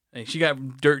 Yeah. Like, she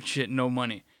got dirt shit, no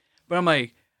money. But I'm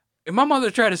like, if my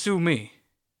mother tried to sue me,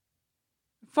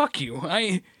 fuck you.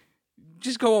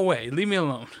 Just go away. Leave me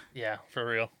alone. Yeah, for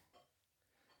real.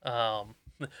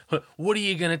 What are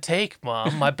you gonna take,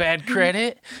 Mom? My bad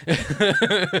credit?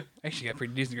 Actually, got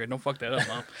pretty decent credit. Don't fuck that up,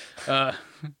 Mom.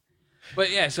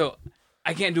 But yeah, so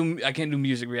I can't do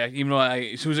music react, even though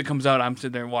as soon as it comes out, I'm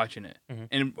sitting there watching it. Mm-hmm.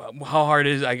 And how hard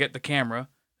it is, I get the camera.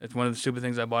 That's one of the stupid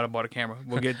things I bought. I bought a camera.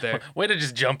 We'll get there. Way to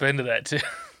just jump into that too.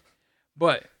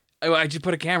 But I just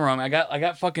put a camera on. I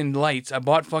got fucking lights. I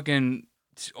bought fucking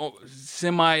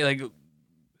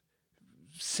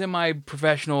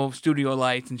semi-professional studio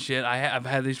lights and shit. I've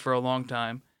had these for a long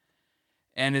time,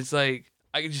 and it's like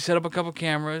I could just set up a couple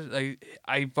cameras.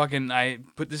 I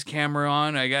put this camera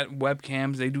on. I got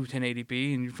webcams. They do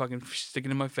 1080p, and you fucking stick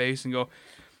it in my face and go,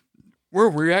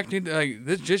 "We're reacting to, like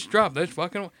this just dropped." That's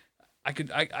fucking. I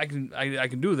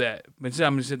can do that, but instead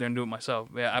I'm gonna sit there and do it myself.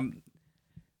 Yeah,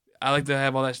 I like to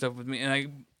have all that stuff with me,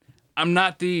 and I'm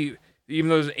not even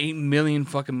those 8 million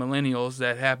fucking millennials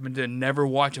that happen to never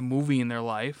watch a movie in their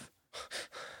life.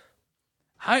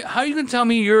 How you gonna tell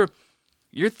me you're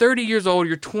You're 30 years old.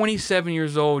 You're 27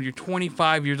 years old. You're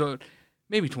 25 years old.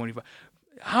 Maybe 25.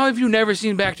 How have you never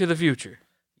seen Back to the Future?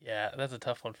 Yeah, that's a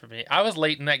tough one for me. I was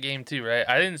late in that game too, right?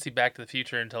 I didn't see Back to the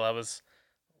Future until I was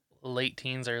late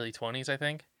teens, early 20s, I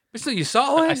think. But still, you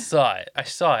saw it? I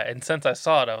saw it. And since I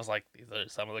saw it, I was like, these are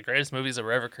some of the greatest movies that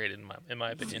were ever created, in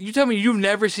my opinion. You tell me you've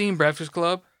never seen Breakfast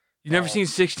Club? You've never seen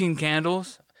 16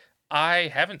 Candles? I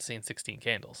haven't seen 16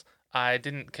 Candles. I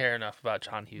didn't care enough about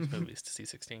John Hughes movies to see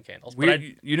 16 Candles.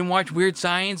 You didn't watch Weird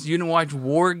Science? You didn't watch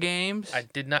War Games? I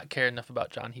did not care enough about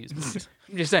John Hughes movies.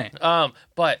 I'm just saying.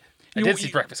 But I did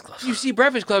see Breakfast Club. You see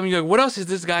Breakfast Club and you're like, what else has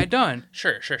this guy done?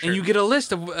 Sure. And you get a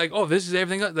list of like, oh, this is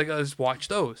everything. Like, let's watch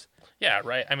those. Yeah,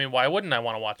 right. I mean, why wouldn't I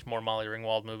want to watch more Molly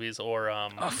Ringwald movies or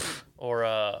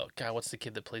God, what's the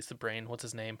kid that plays the brain? What's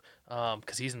his name?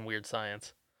 Because he's in Weird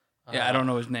Science. Yeah, I don't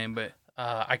know his name, but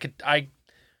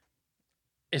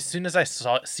as soon as I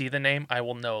see the name, I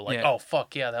will know. Like, oh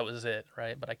fuck yeah, that was it,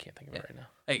 right? But I can't think of it right now.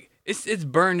 Like, it's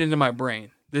burned into my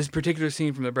brain. This particular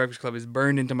scene from The Breakfast Club is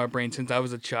burned into my brain since I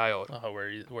was a child. Oh, where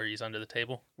he's under the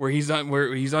table. Where he's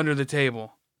under the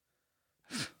table.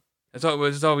 That's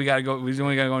all we gotta go. We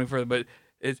only gotta go any further. But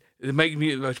it makes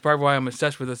me. That's part of why I'm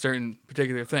obsessed with a certain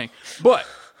particular thing. But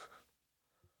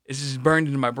it's just burned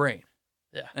into my brain.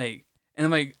 Yeah. Like, and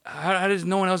I'm like, how does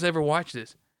no one else ever watch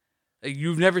this? Like,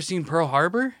 you've never seen Pearl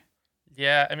Harbor?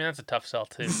 Yeah, I mean that's a tough sell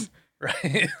too,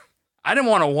 right? I didn't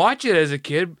want to watch it as a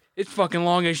kid. It's fucking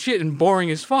long as shit and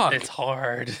boring as fuck. It's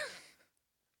hard.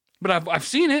 But I've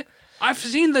seen it. I've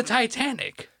seen the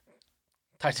Titanic.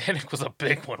 Titanic was a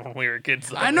big one when we were kids.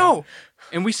 Though. I know.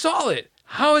 And we saw it.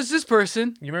 How is this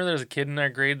person? You remember there was a kid in our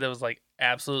grade that was like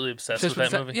absolutely obsessed with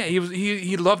that movie? Yeah,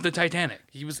 he loved the Titanic.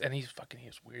 He was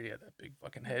weird. He had that big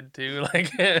fucking head too.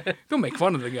 Like don't make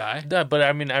fun of the guy. No, but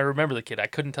I mean I remember the kid. I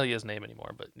couldn't tell you his name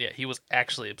anymore, but yeah, he was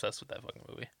actually obsessed with that fucking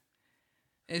movie.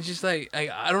 It's just like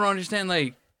I don't understand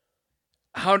like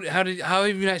how have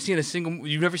you not seen a single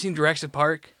you've never seen Jurassic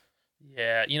Park?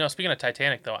 Yeah, speaking of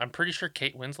Titanic though, I'm pretty sure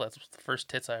Kate Winslet's was the first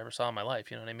tits I ever saw in my life,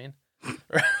 you know what I mean?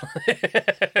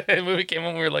 The movie came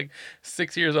when we were like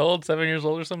 6 years old, 7 years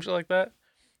old or some shit like that.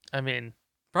 I mean,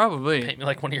 probably. Paint me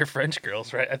like one of your French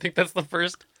girls, right? I think that's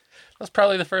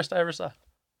probably the first I ever saw.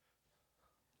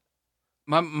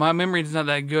 My memory is not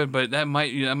that good, but that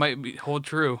might hold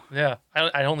true. Yeah,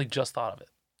 I only just thought of it.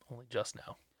 Only just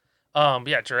now.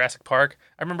 Yeah, Jurassic Park.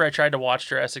 I remember I tried to watch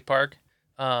Jurassic Park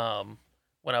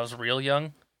when I was real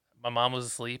young. My mom was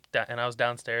asleep and I was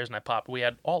downstairs and I popped. You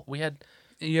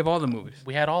have all the movies.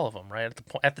 We had all of them, right?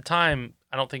 At the time,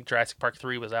 I don't think Jurassic Park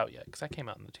 3 was out yet because that came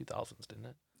out in the 2000s, didn't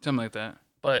it? Something like that.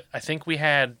 But I think we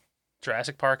had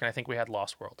Jurassic Park and I think we had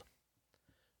Lost World.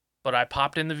 But I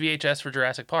popped in the VHS for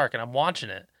Jurassic Park and I'm watching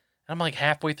it. And I'm like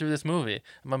halfway through this movie.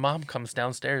 And my mom comes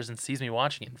downstairs and sees me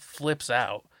watching it and flips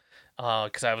out.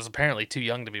 Because I was apparently too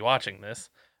young to be watching this.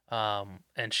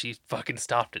 And she fucking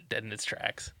stopped it dead in its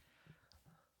tracks.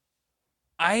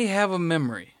 I have a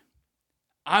memory.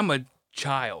 I'm a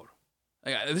child.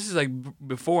 Like, this is like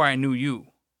before I knew you.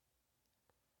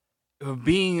 Of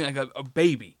being like a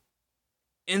baby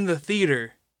in the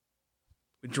theater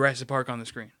with Jurassic Park on the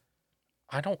screen.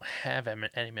 I don't have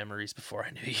any memories before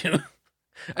I knew you.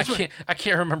 I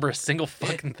can't remember a single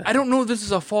fucking thing. I don't know if this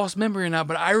is a false memory or not,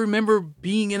 but I remember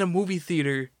being in a movie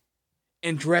theater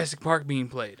and Jurassic Park being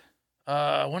played.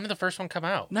 When did the first one come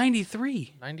out?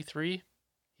 93. 93?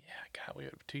 Yeah, God, we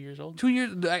were 2 years old. 2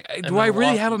 years. Do I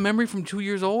really have a memory from 2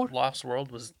 years old? Lost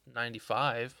World was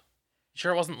 95. You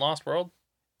sure it wasn't Lost World?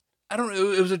 I don't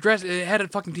know. It was a dress. It had a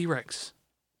fucking T-Rex.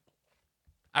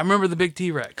 I remember the big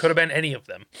T-Rex. Could have been any of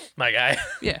them, my guy.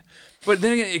 Yeah. But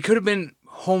then again, it could have been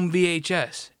home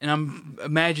VHS, and I'm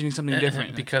imagining something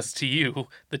different. Because to you,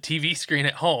 the TV screen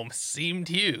at home seemed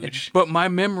huge. But my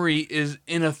memory is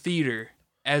in a theater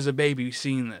as a baby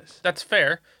seeing this. That's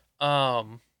fair.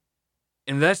 And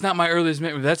that's not my earliest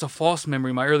memory. That's a false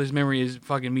memory. My earliest memory is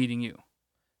fucking meeting you.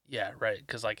 Yeah, right.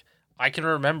 Because, like, I can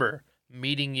remember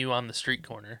meeting you on the street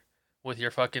corner with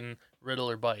your fucking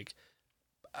Riddler bike.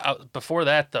 Before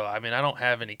that, though, I mean, I don't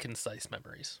have any concise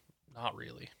memories. Not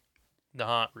really.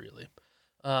 I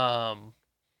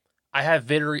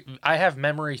have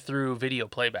memory through video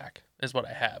playback is what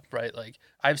I have, right? Like,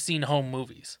 I've seen home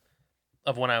movies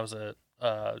of when I was a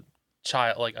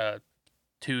child, like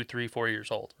 2, 3, 4 years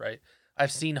old, right?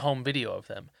 I've seen home video of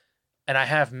them, and I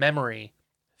have memory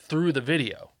through the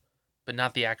video, but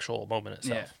not the actual moment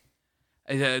itself.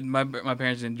 Yeah. My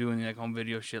parents didn't do any like home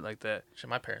video shit like that. Shit,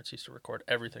 my parents used to record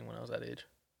everything when I was that age.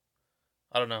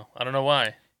 I don't know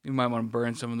why. You might want to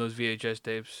burn some of those VHS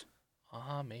tapes.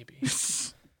 Maybe.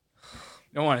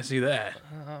 Don't want to see that.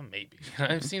 Maybe.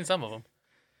 I've seen some of them.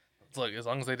 Look, as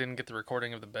long as they didn't get the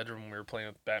recording of the bedroom when we were playing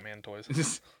with Batman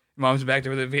toys. Mom's back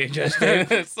there with a VHS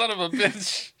tape. Son of a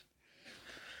bitch.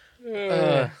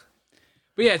 But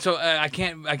yeah, so I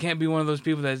can't be one of those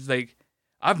people that's like,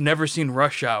 I've never seen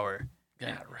Rush Hour.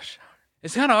 Yeah, Rush Hour.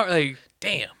 It's kind of hard, like,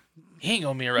 damn, he ain't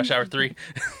gonna be in Rush Hour 3.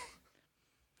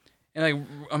 And like,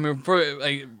 I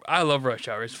mean, I love Rush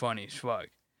Hour. It's funny as fuck,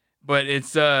 but it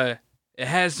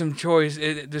has some choice.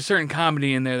 There's certain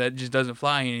comedy in there that just doesn't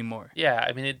fly anymore. Yeah,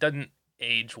 I mean, it doesn't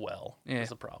age well. Yeah. Is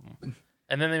the problem.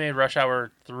 And then they made Rush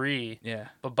Hour 3. Yeah.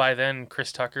 But by then,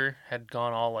 Chris Tucker had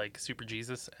gone all like Super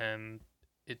Jesus, and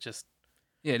it just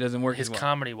it doesn't work. His as well.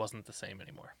 comedy wasn't the same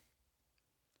anymore.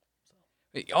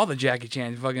 All the Jackie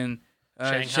Chan, fucking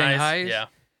Shanghai. Yeah.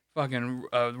 Fucking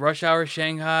Rush Hour,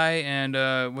 Shanghai,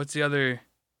 and what's the other?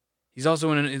 He's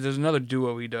also there's another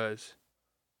duo he does.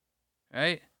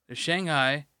 Right? There's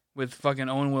Shanghai with fucking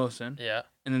Owen Wilson. Yeah.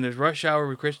 And then there's Rush Hour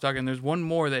with Chris Tucker, and there's one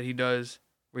more that he does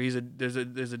where there's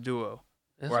a duo.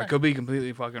 I could be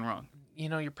completely fucking wrong. You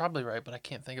know, you're probably right, but I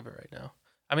can't think of it right now.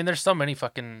 I mean, there's so many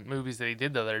fucking movies that he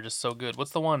did though that are just so good.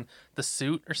 What's the one, The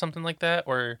Suit or something like that,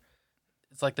 or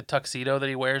it's like the tuxedo that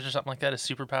he wears or something like that, is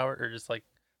superpower or just like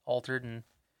altered and.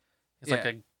 It's like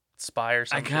a spy or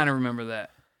something. I kind of remember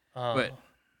that. But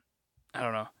I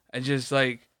don't know. I just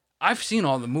like, I've seen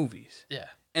all the movies. Yeah.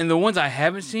 And the ones I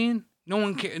haven't seen, no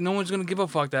one's going to give a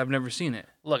fuck that I've never seen it.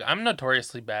 Look, I'm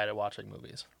notoriously bad at watching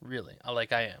movies. Really.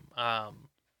 I am.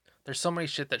 There's so many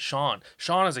shit that Sean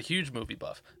is a huge movie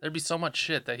buff. There'd be so much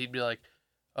shit that he'd be like,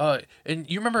 and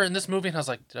you remember in this movie? And I was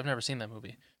like, I've never seen that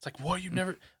movie. It's like, what? You've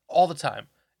never? All the time.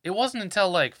 It wasn't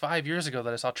until like 5 years ago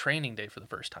that I saw Training Day for the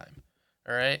first time.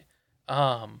 All right.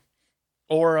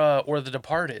 Or The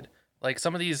Departed, like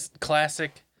some of these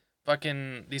classic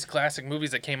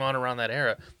movies that came on around that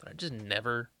era that I just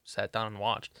never sat down and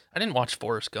watched. I didn't watch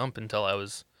Forrest Gump until I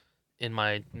was in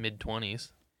my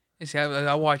mid-20s. See,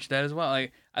 I watched that as well.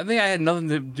 Like, I think I had nothing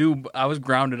to do. I was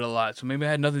grounded a lot, so maybe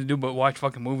I had nothing to do but watch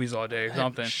fucking movies all day or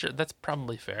something. Sure, that's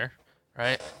probably fair,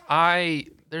 right?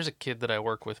 There's a kid that I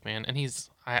work with, man, and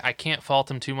I can't fault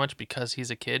him too much because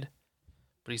he's a kid,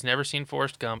 but he's never seen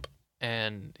Forrest Gump.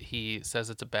 And he says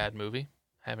it's a bad movie,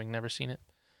 having never seen it,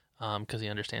 because he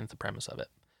understands the premise of it.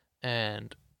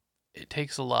 And it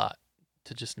takes a lot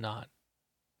to just not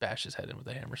bash his head in with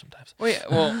a hammer sometimes. Well, yeah.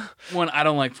 Well, one, I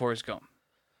don't like Forrest Gump.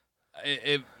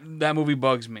 That movie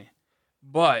bugs me.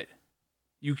 But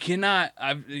you cannot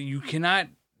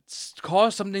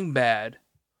call something bad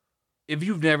if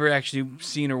you've never actually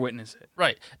seen or witnessed it.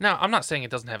 Right. Now, I'm not saying it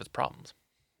doesn't have its problems,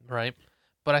 right?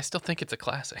 But I still think it's a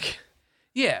classic.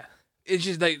 Yeah. It's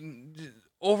just like,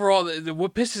 overall,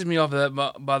 what pisses me off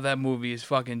about that movie is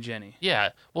fucking Jenny. Yeah.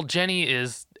 Well, Jenny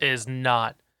is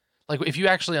not, like, if you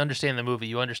actually understand the movie,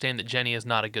 you understand that Jenny is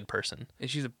not a good person. And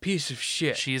she's a piece of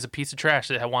shit. She is a piece of trash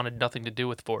that wanted nothing to do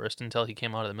with Forrest until he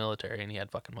came out of the military and he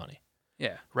had fucking money.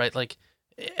 Yeah. Right? Like,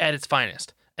 at its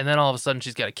finest. And then all of a sudden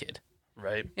she's got a kid.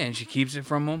 Right? Yeah, and she keeps it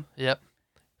from him. Yep.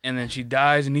 And then she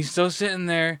dies and he's still sitting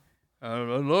there. I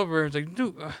love her. It's like,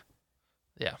 dude...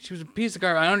 Yeah. She was a piece of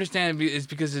garbage. I understand it's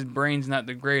because his brain's not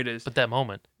the greatest. But that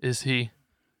moment, is he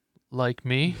like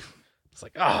me? It's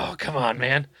like, oh, come on,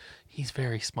 man. He's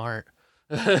very smart.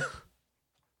 Hate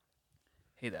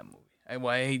that movie.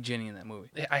 I hate Jenny in that movie.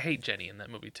 I hate Jenny in that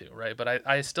movie too, right? But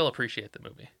I still appreciate the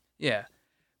movie. Yeah.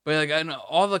 But like I know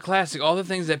all the classic, all the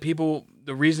things that people,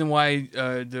 the reason why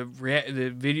the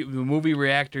movie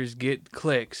reactors get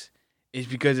clicks is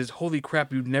because it's holy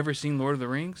crap, you've never seen Lord of the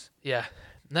Rings? Yeah.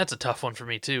 And that's a tough one for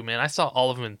me too, man. I saw all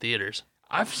of them in theaters.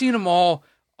 I've seen them all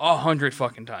 100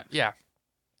 fucking times. Yeah.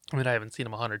 I mean, I haven't seen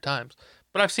them 100 times,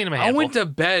 but I've seen them a handful. I went to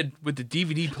bed with the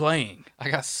DVD playing. I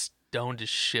got stoned as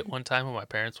shit one time when my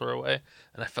parents were away,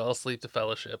 and I fell asleep to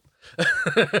Fellowship.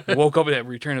 I woke up at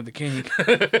Return of the King.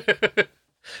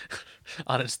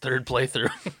 On its third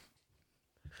playthrough.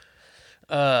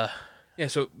 Yeah,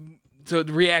 so the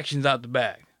reaction's out the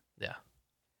bag. Yeah.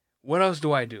 What else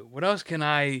do I do? What else can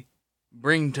I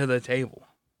bring to the table?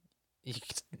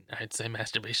 I'd say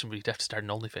masturbation, but you'd have to start an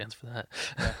OnlyFans for that.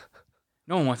 Yeah.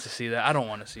 No one wants to see that. I don't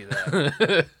want to see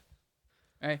that.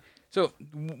 All right. So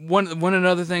one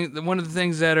of the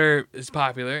things that is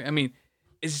popular. I mean,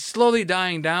 is slowly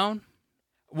dying down.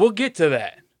 We'll get to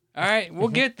that. All right, we'll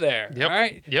get there. Yep. All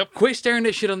right. Yep. Quit staring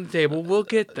at shit on the table. We'll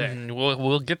get there.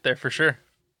 We'll get there for sure.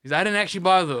 Because I didn't actually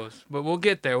buy those, but we'll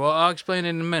get there. Well, I'll explain it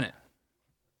in a minute.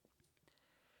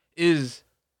 Is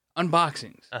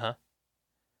unboxings. Uh-huh.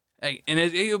 Like, and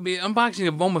it'll be unboxing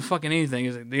of almost fucking anything.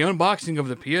 Is like the unboxing of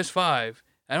the PS5.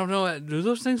 I don't know. Do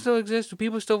those things still exist? Do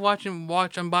people still watch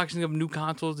unboxing of new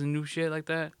consoles and new shit like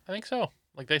that? I think so.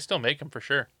 Like they still make them for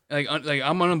sure. Like I'm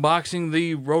unboxing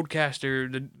the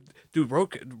Roadcaster.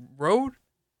 Road?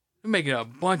 They're making a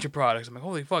bunch of products. I'm like,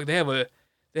 holy fuck! They have a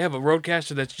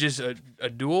Roadcaster that's just a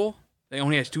dual. They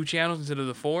only has 2 channels instead of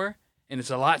the 4, and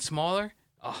it's a lot smaller.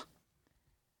 Oh,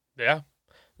 Yeah.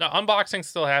 Now unboxings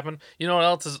still happen. You know what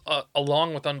else is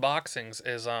along with unboxings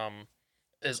is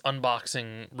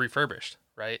unboxing refurbished,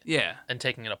 right? yeah, And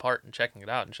taking it apart and checking it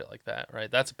out and shit like that, right?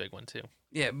 That's a big one too.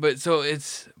 yeah. But a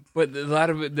lot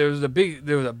of it. There was a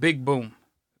big boom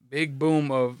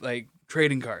of like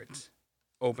trading cards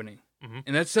opening, and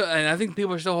and I think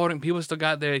people are still holding. People still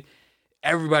got their.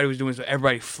 Everybody was doing so.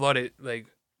 Everybody flooded. Like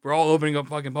we're all opening up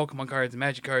fucking Pokemon cards and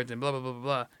Magic cards and blah blah blah blah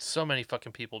blah. So many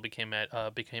fucking people became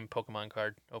Pokemon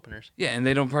card openers. Yeah, and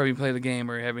they don't probably play the game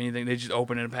or have anything. They just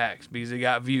open it in packs because they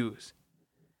got views.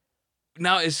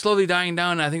 Now it's slowly dying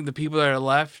down. And I think the people that are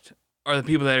left are the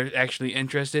people that are actually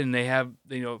interested, and they have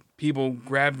people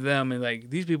grabbed them and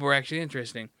like these people are actually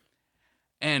interesting.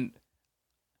 And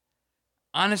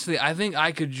honestly, I think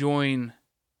I could join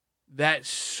that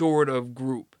sort of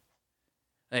group.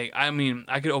 Like, I mean,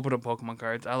 I could open up Pokemon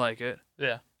cards. I like it.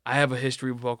 Yeah. I have a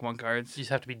history with Pokemon cards. You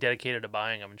just have to be dedicated to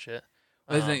buying them and shit.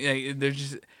 They're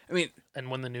just, I mean,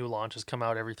 and when the new launches come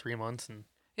out every 3 months, and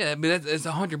yeah, but it's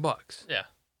 $100. Yeah.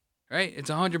 Right? It's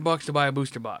 $100 to buy a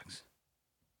booster box.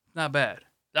 Not bad.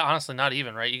 Honestly, not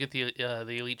even, right? You get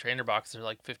the Elite Trainer box, they're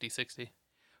like 50, 60.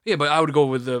 Yeah, but I would go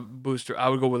with the booster. I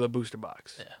would go with a booster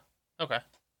box. Yeah. Okay.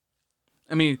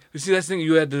 I mean, you see, that's the thing.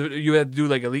 You had to do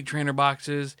like Elite Trainer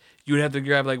boxes. You would have to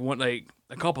grab like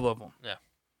a couple of them. Yeah.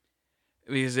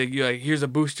 Because here's a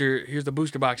booster. Here's the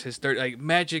booster box. Has 30, like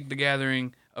Magic the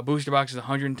Gathering. A booster box is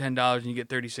 $110, and you get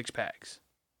 36 packs.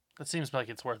 That seems like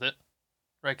it's worth it,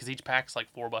 right? Because each pack's like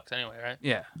 $4 anyway, right?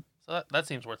 Yeah. So that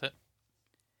seems worth it.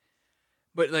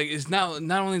 But like, it's not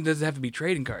only does it have to be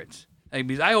trading cards. Like,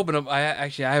 because I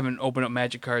haven't opened up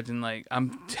Magic cards in like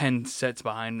I'm 10 sets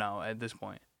behind now at this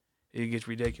point. It gets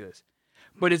ridiculous.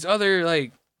 But it's other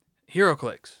like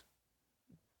HeroClix.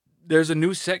 There's a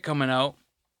new set coming out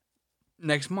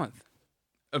next month.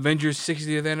 Avengers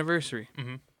 60th anniversary.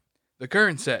 Mm-hmm. The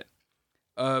current set.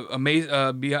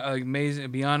 Beyond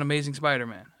Amazing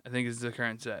Spider-Man, I think is the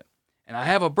current set. And I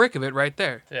have a brick of it right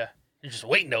there. Yeah. You're just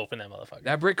waiting to open that motherfucker.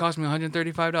 That brick cost me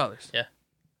 $135. Yeah.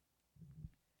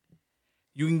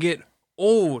 You can get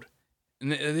old.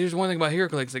 And there's one thing about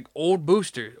HeroClix, like old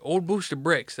booster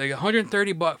bricks, like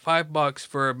 $135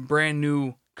 for a brand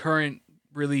new current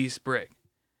release brick.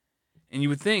 And you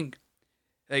would think,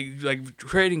 like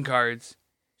trading cards,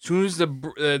 as soon as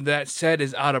that set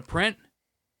is out of print,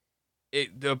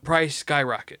 the price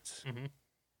skyrockets. Mm-hmm.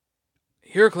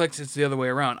 HeroClix, it's the other way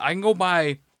around. I can go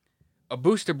buy a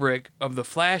booster brick of the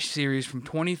Flash series from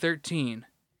 2013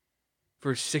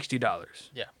 for $60.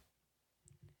 Yeah.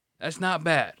 That's not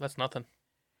bad. That's nothing.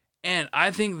 And I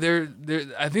think there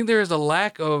is a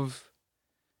lack of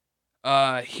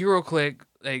HeroClix,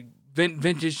 like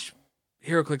vintage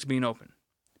HeroClix being open.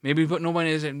 Maybe, but no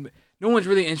one's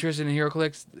really interested in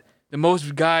HeroClix. The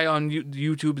most guy on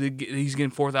YouTube, he's getting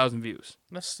 4,000 views.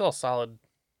 That's still solid,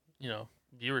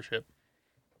 viewership.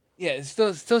 Yeah, it's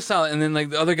still solid. And then like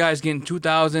the other guy's getting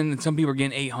 2,000, and some people are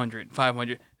getting 800,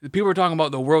 500. The people are talking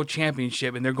about the World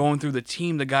Championship, and they're going through the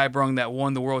team the guy brung that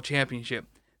won the World Championship.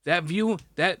 That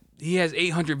he has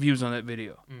 800 views on that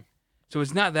video, so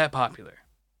it's not that popular.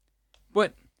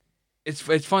 But it's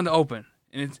fun to open,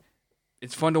 and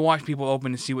it's fun to watch people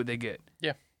open and see what they get.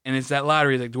 Yeah. And it's that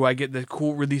lottery. Like, do I get the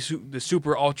cool, really the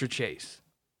super ultra chase?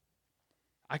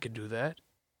 I could do that.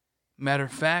 Matter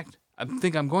of fact, I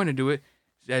think I'm going to do it.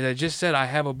 As I just said, I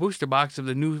have a booster box of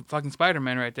the new fucking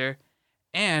Spider-Man right there.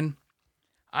 And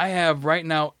I have right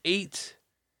now 8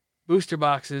 booster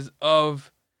boxes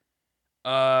of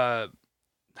Hyper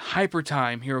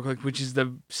Time HeroClix, which is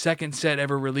the second set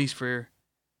ever released for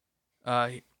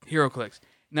HeroClix.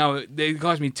 Now, they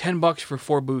cost me $10 for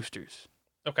 4 boosters.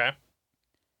 Okay.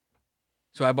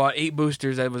 So I bought 8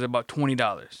 boosters. That was about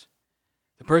 $20.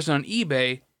 The person on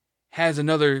eBay has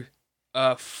another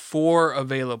 4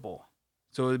 available.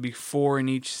 So it would be 4 in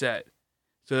each set.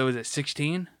 So that was at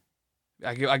 16.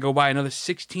 I go buy another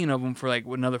 16 of them for like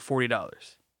another $40.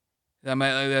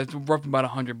 That's roughly about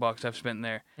 $100 I've spent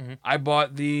there. Mm-hmm. I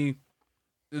bought the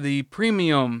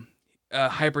premium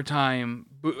Hyper Time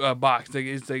box.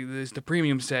 It's the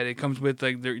premium set. It comes with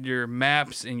like your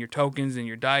maps and your tokens and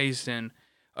your dice and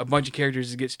a bunch of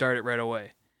characters to get started right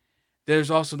away.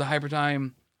 There's also the Hyper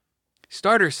Time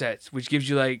starter sets, which gives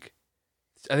you like,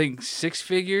 I think 6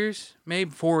 figures,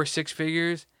 maybe 4 or 6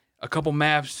 figures, a couple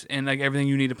maps, and like everything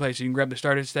you need to play. So you can grab the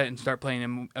starter set and start playing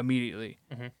them immediately.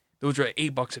 Mm-hmm. Those are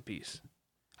 $8 a piece.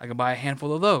 I can buy a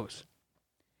handful of those.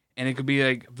 and it could be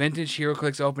like vintage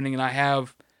HeroClix opening, and I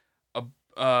have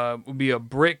would be a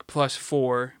brick plus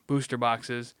 4 booster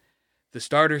boxes, the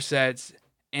starter sets,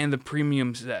 and the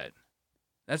premium set.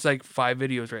 That's like 5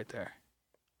 videos right there.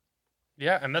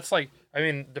 Yeah, and that's like, I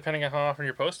mean, depending on how often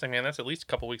you're posting, man, that's at least a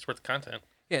couple weeks worth of content.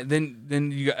 Yeah,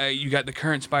 then you got the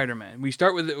current Spider-Man. We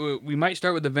might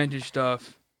start with the vintage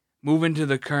stuff, move into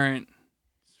the current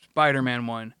Spider-Man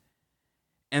one,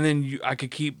 and then I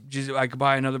could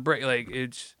buy another brick. Like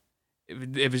it's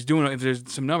if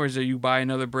there's some numbers there, you buy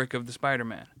another brick of the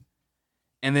Spider-Man,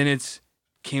 and then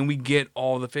can we get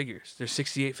all the figures? There's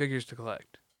 68 figures to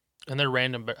collect. And they're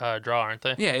random draw, aren't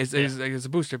they? Yeah, it's a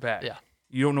booster pack. Yeah.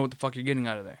 You don't know what the fuck you're getting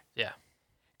out of there. Yeah.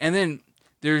 And then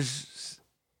there's,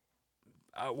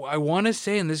 I want to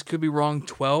say, and this could be wrong,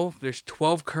 12. There's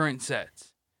 12 current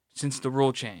sets since the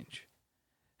rule change.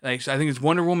 Like, so I think it's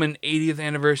Wonder Woman 80th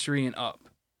anniversary and up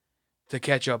to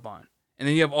catch up on. And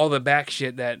then you have all the back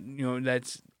shit that,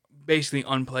 that's basically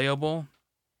unplayable.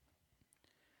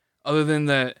 Other than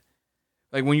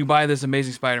like when you buy this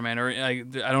Amazing Spider-Man, or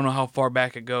like, I don't know how far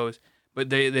back it goes, but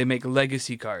they make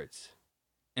legacy cards.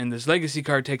 And this legacy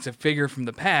card takes a figure from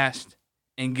the past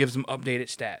and gives them updated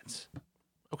stats.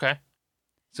 Okay.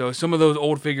 So some of those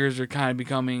old figures are kind of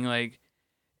becoming like,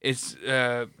 it's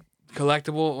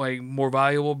collectible, like more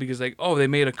valuable because like, oh, they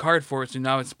made a card for it, so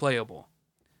now it's playable.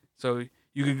 So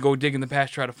you can go dig in the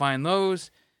past, try to find those,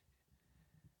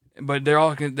 but they're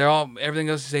all everything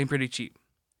else is staying pretty cheap,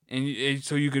 and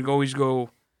so you could always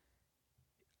go.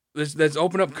 Let's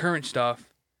open up current stuff.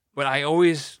 But I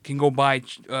always can go buy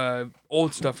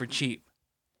old stuff for cheap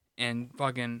and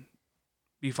fucking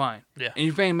be fine. Yeah. And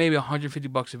you're paying maybe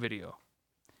 $150 a video.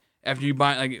 After you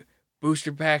buy like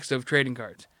booster packs of trading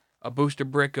cards, a booster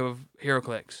brick of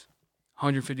HeroClix,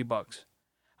 $150.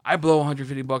 I blow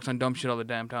 $150 on dumb shit all the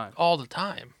damn time. All the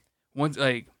time. Once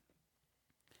like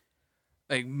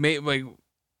I don't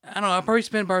know, I probably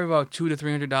spend about $200 to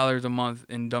 $300 a month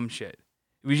in dumb shit.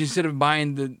 We just instead of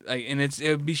buying and it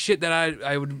would be shit that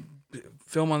I would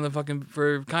film on the fucking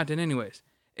for content anyways.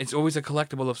 It's always a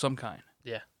collectible of some kind.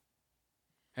 Yeah.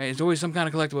 Right? It's always some kind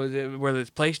of collectible, whether it's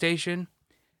PlayStation,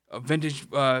 vintage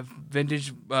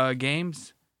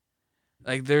games.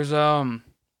 Like there's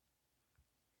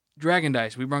Dragon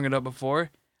Dice. We brought it up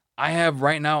before. I have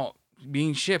right now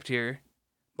being shipped here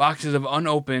boxes of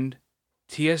unopened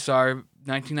TSR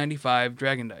 1995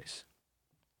 Dragon Dice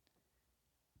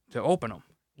to open them.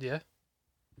 Yeah.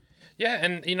 Yeah,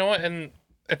 and you know what? And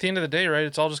at the end of the day, right,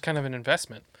 it's all just kind of an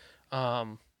investment.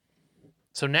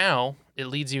 So now it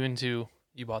leads you into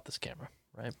you bought this camera,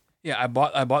 right? Yeah, I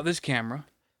bought this camera.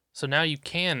 So now you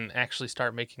can actually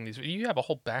start making these. You have a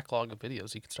whole backlog of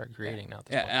videos you can start creating now.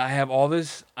 Yeah, and I have all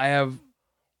this. I have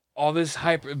all this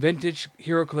hyper vintage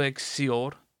HeroClix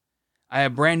sealed. I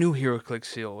have brand new HeroClix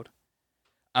sealed.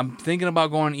 I'm thinking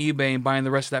about going on eBay and buying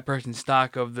the rest of that person's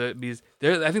stock of because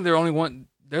I think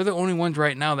they're the only ones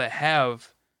right now that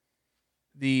have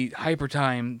the Hyper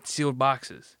Time sealed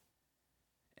boxes.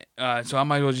 So I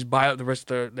might as well just buy out the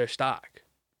rest of their stock,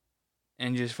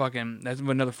 and just fucking that's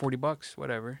another $40,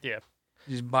 whatever. Yeah.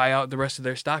 Just buy out the rest of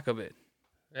their stock of it.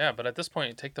 Yeah, but at this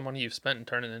point, take the money you've spent and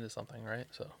turn it into something, right?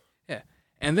 So. Yeah,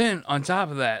 and then on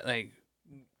top of that, like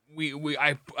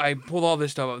I pulled all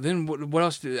this stuff up. Then what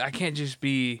else? I can't just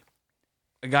be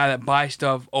a guy that buys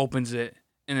stuff, opens it,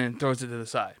 and then throws it to the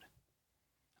side.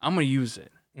 I'm gonna use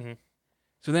it. Mm-hmm.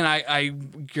 So then I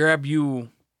grab you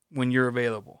when you're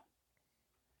available,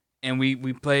 and we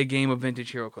play a game of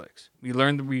vintage HeroClix. We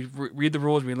read the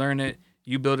rules, we learn it.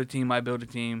 You build a team, I build a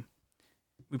team.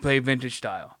 We play vintage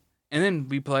style, and then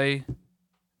we play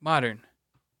modern,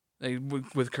 like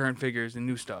with current figures and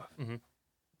new stuff. Mm-hmm.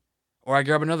 Or I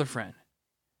grab another friend.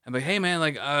 I'm like, hey man,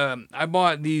 like I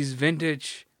bought these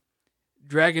vintage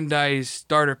Dragon Dice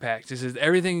starter packs. This is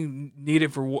everything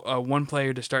needed for one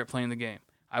player to start playing the game.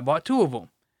 I bought 2 of them.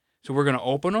 So we're going to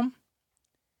open them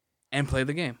and play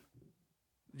the game.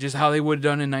 Just how they would have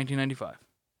done in 1995. I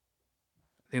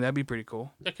think that'd be pretty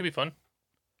cool. That could be fun.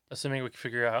 Assuming we can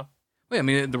figure out how. Well, I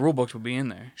mean, the rule books would be in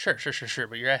there. Sure.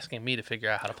 But you're asking me to figure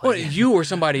out how to play. Well, you or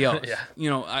somebody else. Yeah. You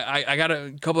know, I got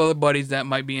a couple other buddies that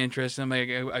might be interested.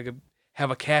 I could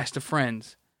have a cast of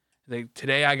friends. Like,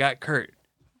 today I got Kurt.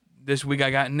 This week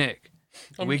I got Nick.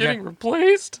 I'm getting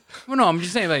replaced? Well, no, I'm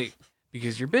just saying, like,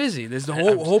 because you're busy. This is the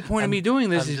whole point of me doing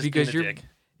this is because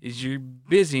you're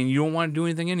busy and you don't want to do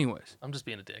anything anyways. I'm just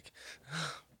being a dick.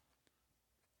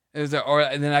 And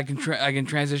then I can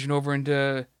transition over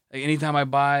into like anytime I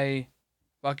buy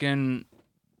fucking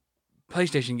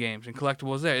PlayStation games and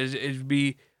collectibles there. It'd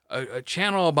be a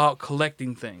channel about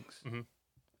collecting things. Mm-hmm.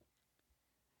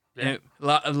 Yeah. And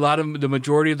a lot of the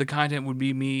majority of the content would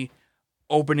be me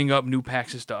opening up new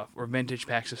packs of stuff or vintage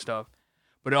packs of stuff.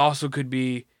 But it also could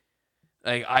be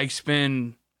like I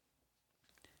spend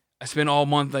all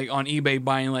month like on eBay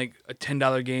buying like a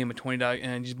 $10 game, a $20,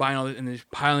 and just buying all this and just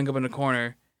piling up in the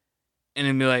corner, and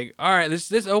then be like, all right,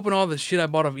 let's open all the shit I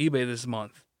bought off eBay this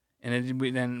month, and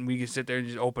then we can sit there and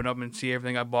just open up and see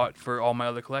everything I bought for all my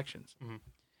other collections. Mm-hmm. And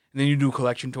then you do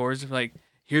collection tours, like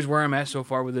here's where I'm at so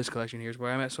far with this collection, here's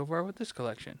where I'm at so far with this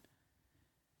collection,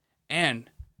 and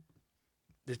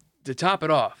to top it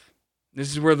off,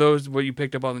 this is where what you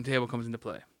picked up on the table comes into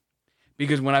play,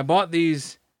 because when I bought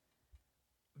these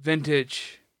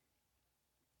vintage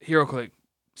HeroClick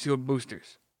sealed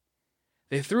boosters,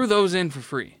 they threw those in for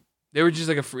free. They were just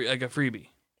like a freebie.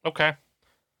 Okay.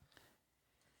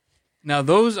 Now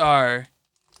those are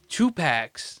 2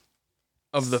 packs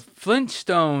of the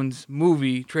Flintstones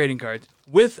movie trading cards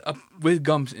with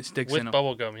gum sticks With in them.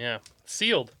 bubble gum, yeah.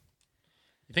 Sealed.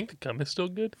 You think the gum is still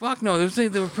good? Fuck no,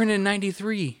 they were printed in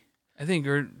 '93, I think,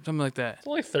 or something like that. It's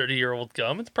only 30-year-old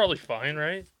gum. It's probably fine,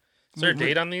 right? Is there a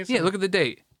date on these? Yeah, look at the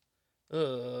date.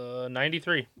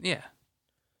 93. Yeah.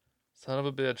 Son of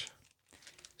a bitch.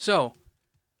 So,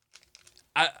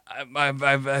 I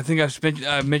think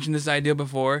I've mentioned this idea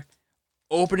before.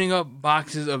 Opening up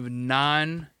boxes of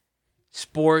non-sports,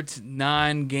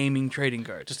 non-gaming trading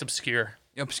cards, Just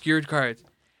obscured cards,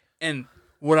 and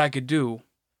what I could do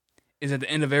is at the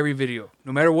end of every video,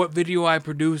 no matter what video I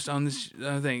produce on this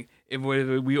thing, if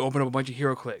we open up a bunch of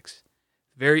HeroClicks,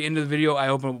 very end of the video, I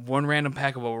open up one random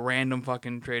pack of a random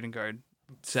fucking trading card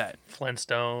set.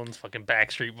 Flintstones, fucking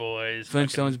Backstreet Boys.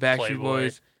 Flintstones, Backstreet Playboy.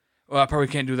 Boys. Well, I probably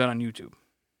can't do that on YouTube.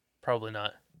 Probably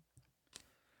not.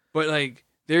 But like,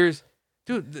 they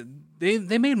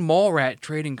made mall rat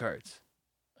trading cards.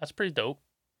 That's pretty dope.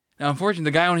 Now, unfortunately,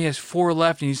 the guy only has 4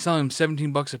 left, and he's selling them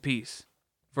 $17 a piece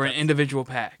for an individual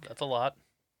pack. That's a lot.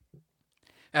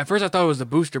 At first, I thought it was the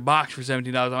booster box for $17.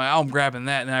 I'm like, oh, I'm grabbing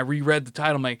that. And then I reread the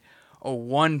title. I'm like, oh,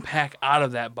 1 pack out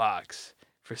of that box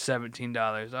for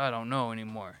 $17. I don't know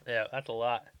anymore. Yeah, that's a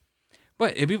lot.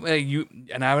 But it'd be like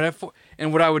I would have 4.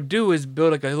 And what I would do is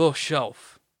build like a little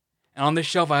shelf. And on this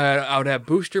shelf, I would have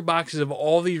booster boxes of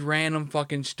all these random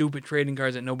fucking stupid trading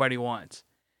cards that nobody wants.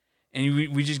 And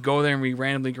we just go there and we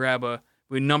randomly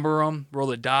we number them, roll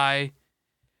a die.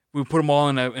 We put them all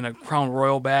in a Crown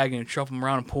Royal bag and shuffle them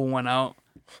around and pull one out.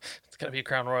 It's gotta be a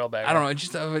Crown Royal bag. I don't know. It's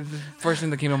just the first thing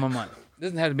that came to my mind. It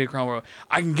doesn't have to be a Crown Royal.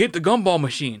 I can get the gumball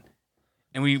machine,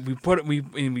 and we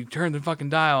turn the fucking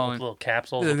dial and little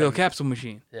capsule. the little capsule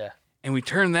machine. Yeah. And we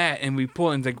turn that and we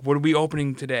pull it and it's like, what are we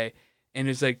opening today? And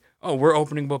it's like, oh, we're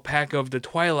opening a pack of the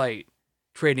Twilight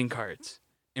trading cards.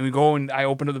 And we go and I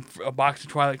open up a box of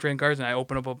Twilight trading cards and I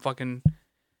open up a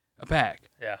pack.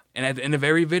 Yeah. And at the end of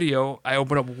every video, I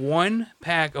open up 1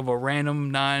 pack of a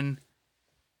random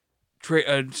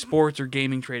sports or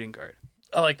gaming trading card.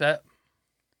 I like that.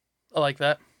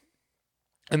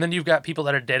 And then you've got people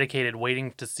that are dedicated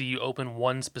waiting to see you open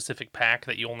one specific pack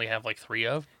that you only have like 3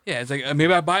 of. Yeah, it's like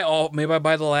maybe I buy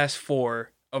the last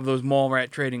 4 of those mall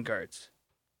rat trading cards.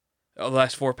 The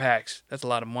last 4 packs. That's a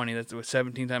lot of money. That's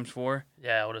 17 times 4.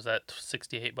 Yeah, what is that?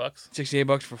 $68?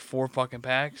 $68 for 4 fucking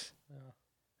packs.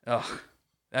 Yeah. Ugh,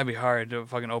 that'd be hard to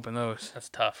fucking open those. That's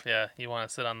tough. Yeah, you want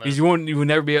to sit on those. Because you would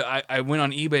never be. I went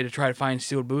on eBay to try to find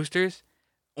sealed boosters.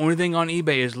 Only thing on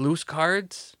eBay is loose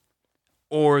cards,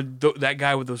 or that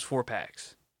guy with those 4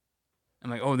 packs. I'm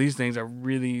like, oh, these things are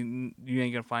really, you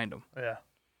ain't gonna find them. Yeah.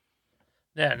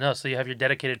 Yeah, no, so you have your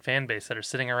dedicated fan base that are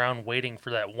sitting around waiting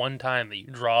for that one time that you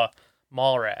draw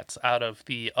mall rats out of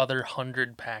the other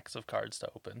 100 packs of cards to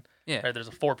open. Yeah. Right, there's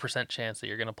a 4% chance that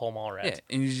you're going to pull mall rats.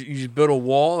 Yeah, and you just build a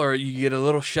wall or you get a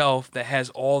little shelf that has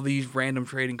all these random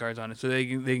trading cards on it, so they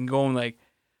can go and like,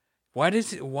 why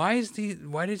does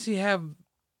he have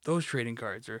those trading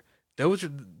cards, or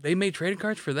they made trading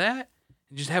cards for that,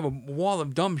 and just have a wall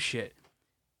of dumb shit.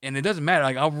 And it doesn't matter.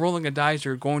 Like, I'm rolling a dice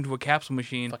or going to a capsule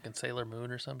machine. Fucking Sailor Moon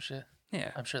or some shit.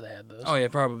 Yeah. I'm sure they had those. Oh, yeah,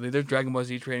 probably. There's Dragon Ball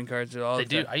Z trading cards. They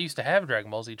do. I used to have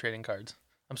Dragon Ball Z trading cards.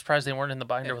 I'm surprised they weren't in the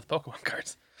binder with Pokemon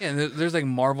cards. Yeah, and there's like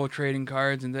Marvel trading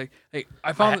cards. And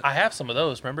I have some of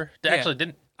those, remember? Actually,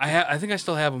 didn't. I think I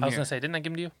still have them I was here. going to say, didn't I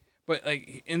give them to you? But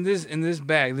like in this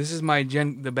bag, this is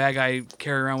the bag I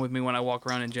carry around with me when I walk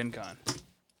around in Gen Con.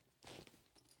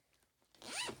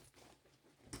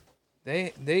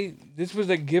 This was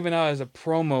like given out as a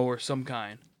promo or some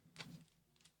kind.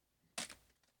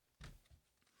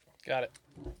 Got it.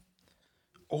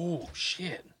 Oh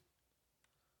shit!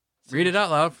 Read it out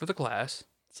loud for the class.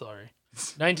 Sorry.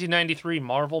 1993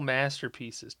 Marvel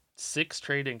Masterpieces, 6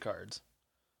 trading cards.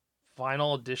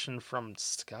 Final edition from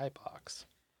Skybox.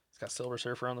 got Silver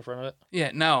Surfer on the front of it.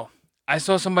 Yeah, no. I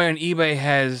saw somebody on eBay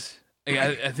has,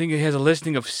 I think it has a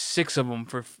listing of 6 of them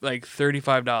for like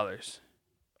 $35.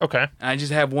 Okay. And I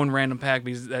just have one random pack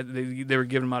because they were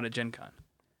giving them out at Gen Con.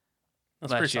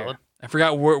 That's last pretty year. solid. I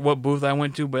forgot what booth I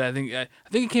went to, but I think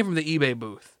it came from the eBay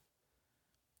booth.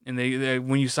 And they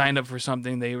when you signed up for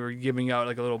something, they were giving out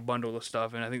like a little bundle of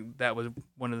stuff, and I think that was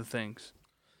one of the things.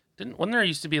 Wasn't there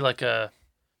used to be like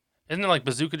isn't it like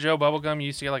Bazooka Joe bubblegum? You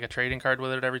used to get like a trading card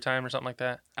with it every time or something like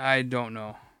that? I don't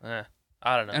know. I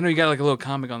don't know. I know you got like a little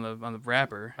comic on the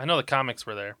wrapper. I know the comics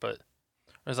were there, but it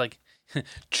was like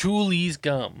Chuli's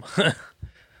gum.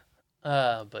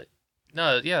 But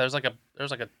no, yeah, there's like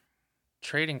a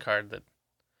trading card that,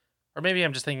 or maybe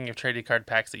I'm just thinking of trading card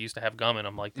packs that used to have gum in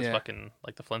them, like this fucking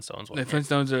like the Flintstones one. The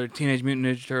Flintstones are Teenage Mutant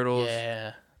Ninja Turtles.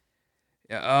 Yeah.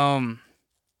 Yeah.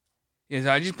 Yeah.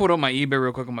 So I just pulled up my eBay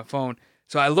real quick on my phone.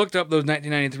 So I looked up those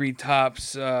 1993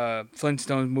 Topps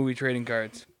Flintstones movie trading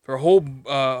cards for a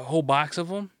whole box of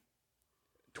them.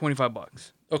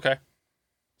 $25. Okay.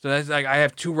 So that's like I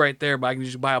have 2 right there, but I can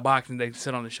just buy a box and they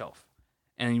sit on the shelf,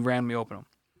 and you randomly open them.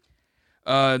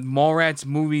 Mallrats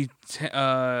movie.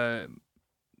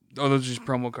 Those are just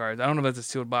promo cards. I don't know if that's a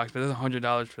sealed box, but there's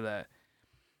 $100 for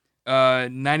that.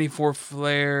 94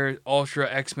 Flair Ultra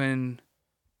X-Men.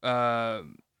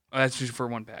 That's just for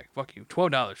 1 pack. Fuck you.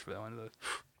 $12 for that one.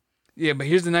 Yeah, but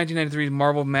here's the 1993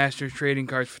 Marvel Masters trading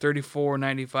cards for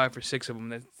 $34.95 for 6 of them.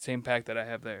 That's the same pack that I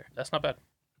have there. That's not bad.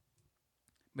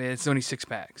 But it's only 6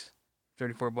 packs.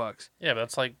 $34. Yeah, but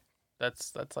that's like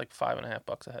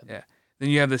 $5.50 a head. Yeah. Then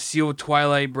you have the sealed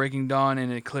Twilight, Breaking Dawn,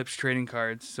 and Eclipse trading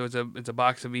cards. So it's a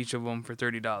box of each of them for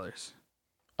 $30.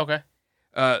 Okay.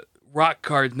 Rock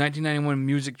cards, 1991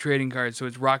 music trading cards. So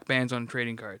it's rock bands on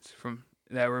trading cards from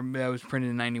that was printed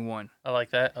in 91. I like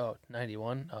that. Oh,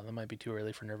 91? Oh, that might be too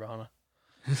early for Nirvana.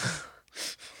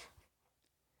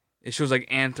 It shows like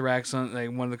Anthrax on like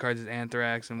one of the cards is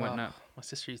Anthrax and whatnot. My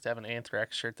sister used to have an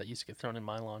Anthrax shirt that used to get thrown in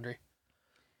my laundry.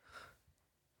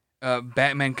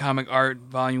 Batman Comic Art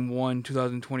Volume 1,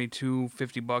 2022,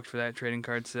 $50 for that trading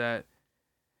card set.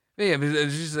 But yeah,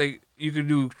 it's just like you could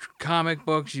do comic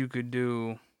books, you could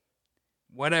do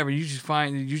whatever. You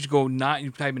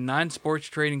type in non-sports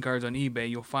trading cards on eBay,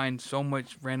 you'll find so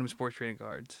much random sports trading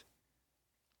cards.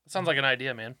 That sounds like an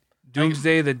idea, man.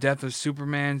 Doomsday, The Death of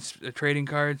Superman trading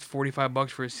cards, $45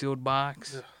 for a sealed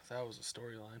box. Ugh, that was a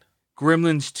storyline.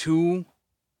 Gremlins 2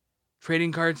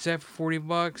 trading card set for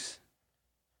 $40.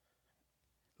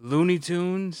 Looney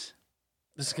Tunes.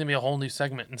 This is gonna be a whole new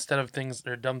segment. Instead of things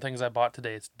or dumb things I bought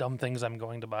today, it's dumb things I'm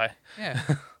going to buy. Yeah.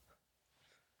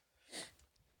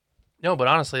 No, but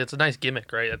honestly, it's a nice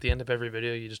gimmick, right? At the end of every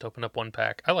video, you just open up 1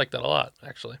 pack. I like that a lot,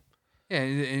 actually. Yeah.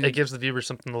 It gives the viewers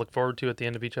something to look forward to at the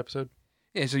end of each episode.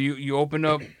 Yeah, so you open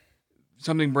up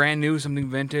something brand new, something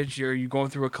vintage, or you go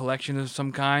through a collection of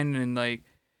some kind, and like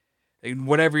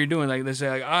whatever you're doing, like let's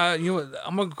say like you know what,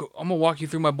 I'm gonna walk you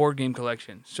through my board game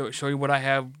collection, show you what I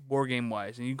have board game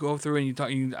wise, and you go through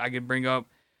and I can bring up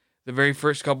the very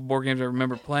first couple board games I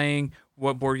remember playing,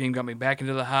 what board game got me back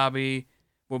into the hobby,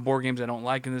 what board games I don't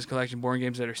like in this collection, board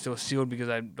games that are still sealed because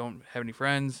I don't have any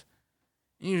friends.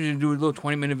 And you just do a little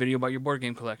 20-minute video about your board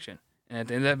game collection. And at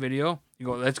the end of that video, you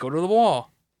go, let's go to the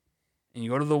wall. And you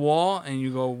go to the wall, and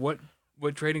you go, what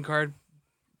trading card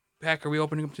pack are we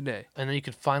opening up today? And then you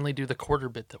could finally do the quarter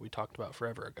bit that we talked about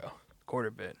forever ago.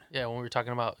 Quarter bit. Yeah, when we were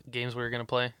talking about games we were going to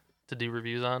play to do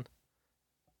reviews on.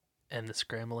 And the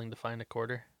scrambling to find a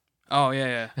quarter. Oh,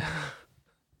 yeah.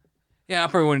 Yeah, I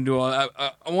probably wouldn't do all that.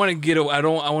 I want to get away. I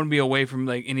want to be away from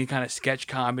like any kind of sketch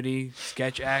comedy,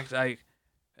 sketch act.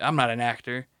 I'm not an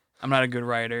actor. I'm not a good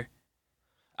writer.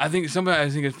 I think it's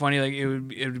funny. Like it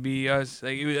would be us.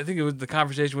 Like I think it was the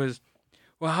conversation was,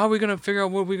 well, how are we gonna figure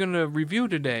out what we're gonna review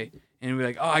today? And we're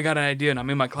like, oh, I got an idea, and I'm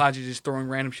in my closet just throwing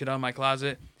random shit out of my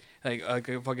closet, like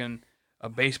a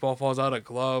baseball falls out, a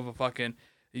glove, a fucking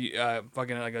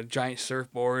like a giant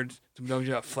surfboard,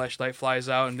 a flashlight flies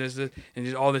out, and and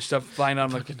just all this stuff flying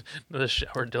out. I'm like, the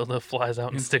shower dildo flies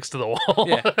out and sticks to the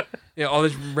wall. Yeah, all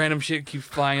this random shit keeps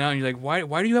flying out, and you're like,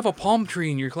 why do you have a palm tree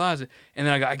in your closet? And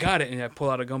then I got it, and I pull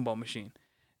out a gumball machine,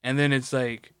 and then it's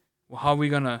like, well, how are we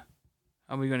gonna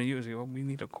use it? Well, we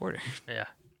need a quarter. Yeah,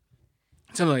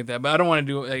 something like that. But I don't want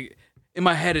to do it. Like in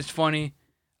my head, it's funny.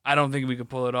 I don't think we could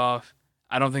pull it off.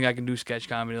 I don't think I can do sketch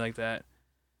comedy like that.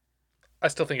 I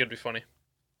still think it'd be funny.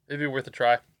 It'd be worth a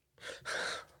try.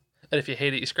 And if you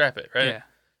hate it, you scrap it, right? Yeah.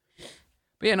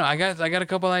 But yeah, no, I got a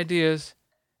couple ideas.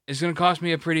 It's gonna cost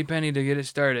me a pretty penny to get it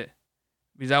started,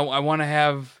 because I want to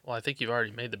have. Well, I think you've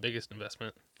already made the biggest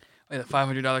investment. Wait, the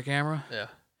 $500 camera? Yeah.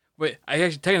 Wait,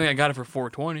 technically I got it for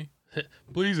 $420.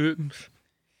 Please it.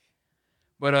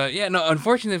 But yeah, no.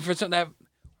 Unfortunately, for some that,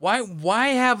 why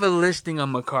have a listing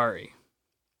on Macari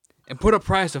and put a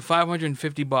price of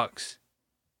 $550,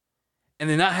 and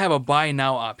then not have a buy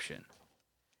now option?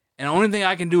 And the only thing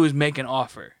I can do is make an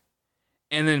offer,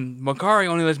 and then Macari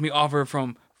only lets me offer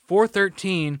from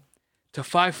 $413 to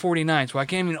 $549, so I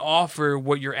can't even offer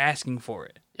what you're asking for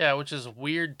it. Yeah, which is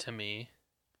weird to me.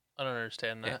 I don't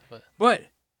understand that, But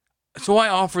so I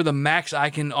offer the max I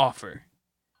can offer.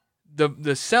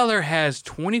 The seller has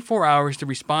 24 hours to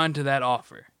respond to that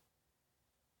offer.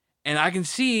 And I can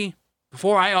see,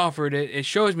 before I offered it, it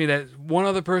shows me that one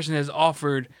other person has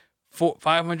offered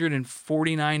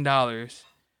 $549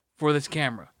 for this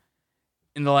camera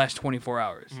in the last 24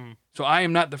 hours. Mm. So I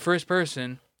am not the first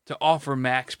person to offer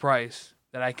max price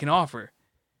that I can offer.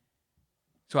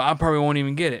 So I probably won't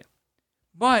even get it.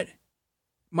 But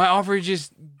my offer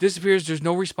just disappears. There's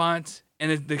no response,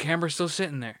 and the camera's still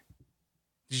sitting there.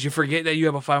 Did you forget that you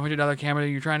have a $500 camera that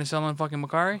you're trying to sell on fucking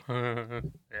Macari?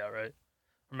 Yeah, right.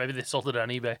 Or maybe they sold it on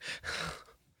eBay.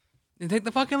 Then take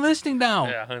the fucking listing down.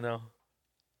 Yeah, I know.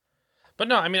 But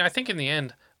no, I mean, I think in the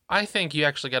end, I think you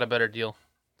actually got a better deal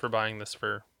for buying this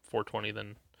for $420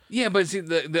 than. Yeah, but see,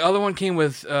 the other one came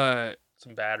with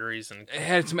some batteries and it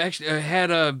had some extra. It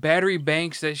had battery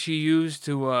banks that she used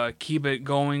to keep it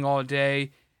going all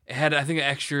day. It had, I think,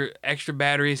 extra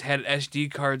batteries. Had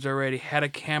SD cards already. Had a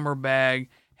camera bag.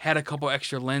 Had a couple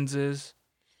extra lenses.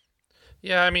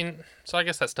 Yeah, I mean, so I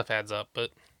guess that stuff adds up,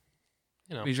 but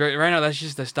you know, Because right now that's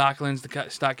just the stock lens, the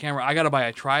stock camera. I gotta buy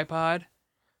a tripod.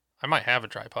 I might have a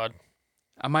tripod.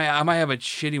 I might have a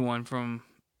shitty one from.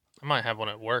 I might have one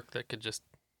at work that could just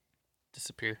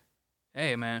disappear.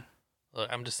 Hey man,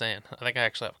 Look, I'm just saying. I think I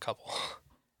actually have a couple.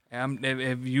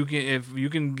 if you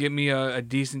can get me a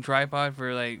decent tripod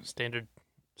for like Standard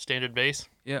base.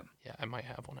 Yep. Yeah, I might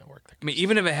have one at work. I mean,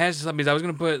 even if it has something, because I was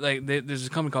gonna put like there's a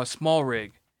company called Small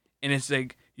Rig, and it's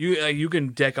like you can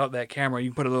deck out that camera.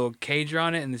 You can put a little cage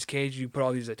on it, and this cage you put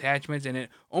all these attachments, and it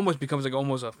almost becomes like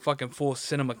almost a fucking full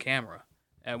cinema camera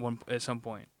at some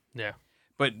point. Yeah.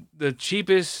 But the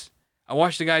cheapest, I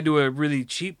watched the guy do a really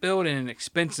cheap build and an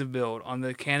expensive build on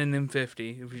the Canon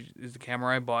M50, which is the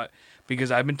camera I bought,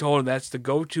 because I've been told that's the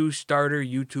go-to starter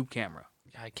YouTube camera.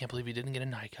 Yeah, I can't believe you didn't get a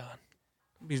Nikon.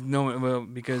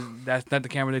 Because that's not the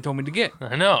camera they told me to get.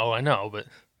 I know, but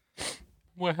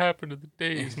what happened to the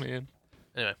days, man?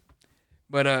 Anyway.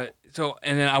 But so,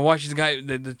 and then I watched this guy,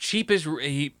 the cheapest,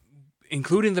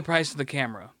 including the price of the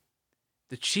camera,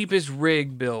 the cheapest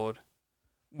rig build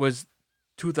was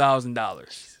 $2,000.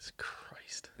 Jesus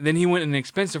Christ. And then he went an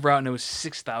expensive route, and it was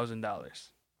 $6,000.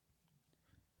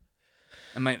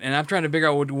 And I'm trying to figure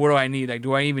out what do I need? Like,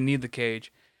 do I even need the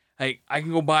cage? Like, I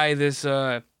can go buy this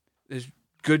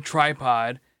good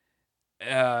tripod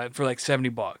for like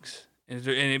 $70, and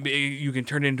you can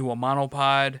turn it into a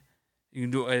monopod. You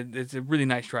can do it's a really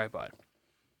nice tripod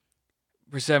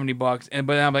for $70. And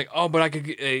but I'm like, oh, but I could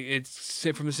get it's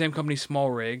from the same company,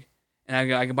 Small Rig,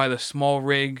 and I can buy the Small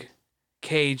Rig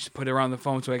cage to put it around the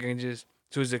phone so it's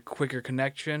a quicker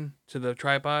connection to the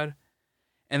tripod,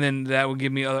 and then that will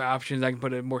give me other options. I can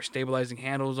put more stabilizing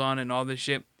handles on it and all this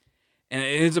shit, and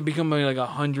it ends up becoming like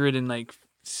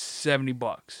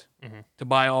 $170 to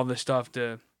buy all this stuff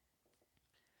to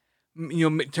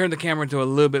turn the camera into a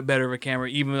little bit better of a camera,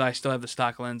 even though I still have the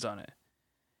stock lens on it.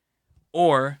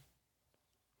 Or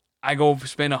I go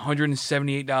spend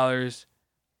 $178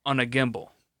 on a gimbal.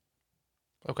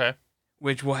 Okay.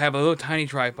 Which will have a little tiny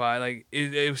tripod. Like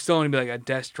it will still only be like a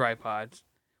desk tripod,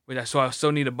 so I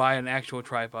still need to buy an actual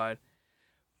tripod.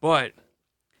 But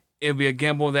it'll be a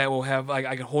gimbal that will have like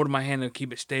I can hold in my hand and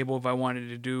keep it stable if I wanted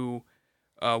to do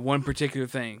one particular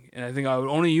thing. And I think I would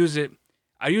only use it.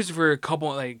 I use it for a couple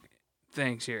like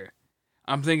things here.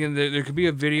 I'm thinking that there could be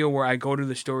a video where I go to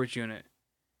the storage unit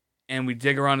and we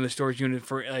dig around in the storage unit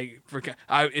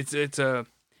it's a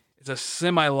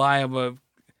semi lie of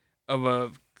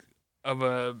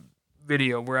a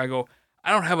video where I go,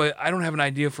 I don't have an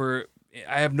idea for,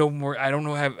 I have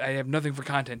nothing for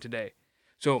content today.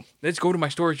 So let's go to my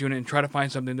storage unit and try to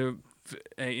find something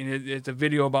it's a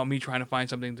video about me trying to find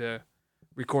something to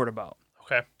record about.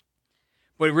 Okay.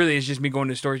 But it really is just me going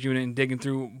to the storage unit and digging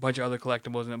through a bunch of other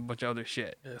collectibles and a bunch of other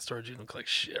shit. Yeah, the storage unit looks like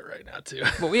shit right now too.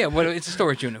 Well, yeah, but it's a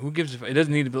storage unit. Who gives a fuck? It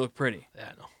doesn't need to look pretty. Yeah,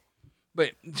 I know.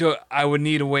 But so I would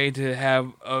need a way to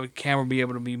have a camera be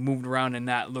able to be moved around and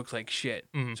not look like shit.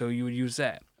 Mm-hmm. So you would use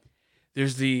that.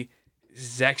 There's the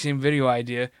exact same video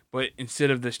idea, but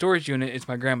instead of the storage unit, it's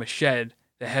my grandma's shed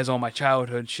that has all my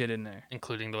childhood shit in there.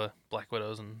 Including the Black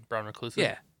Widows and Brown Recluses?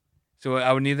 Yeah. So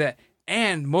I would need that.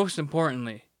 And most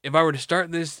importantly, if I were to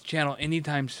start this channel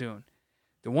anytime soon,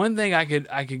 the one thing I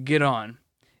could get on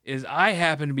is I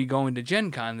happen to be going to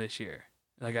Gen Con this year,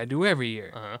 like I do every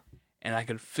year, and I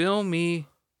could film me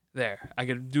there. I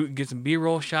could get some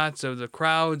B-roll shots of the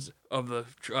crowds, of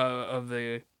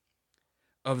the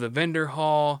vendor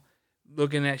hall,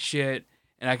 looking at shit,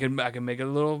 and I can make a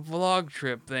little vlog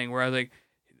trip thing where I was like,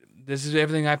 this is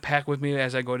everything I pack with me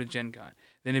as I go to Gen Con.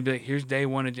 Then it'd be like, here's day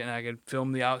one of Gen. I could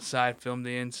film the outside, film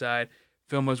the inside,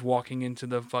 film us walking into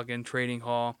the fucking trading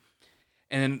hall,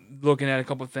 and then looking at a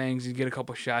couple things. You get a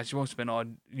couple shots. You don't spend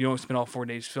all 4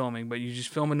 days filming, but you just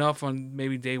film enough on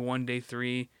maybe day 1, day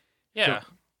 3. Yeah.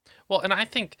 Well, and I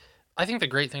think the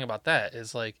great thing about that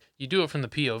is like you do it from the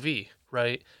POV,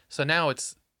 right? So now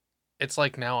it's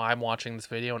like now I'm watching this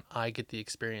video and I get the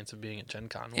experience of being at Gen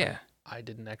Con. Yeah. I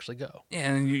didn't actually go.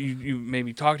 Yeah, and you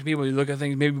maybe talk to people, you look at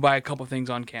things, maybe buy a couple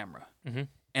things on camera.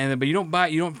 Mm-hmm. But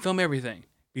you don't film everything.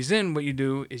 Because then what you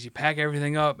do is you pack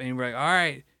everything up and you're like, all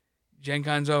right, Gen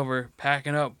Con's over,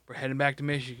 packing up, we're heading back to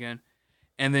Michigan.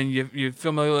 And then you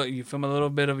film a little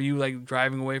bit of you like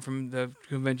driving away from the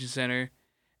convention center,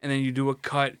 and then you do a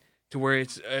cut to where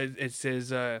it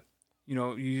says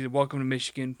you welcome to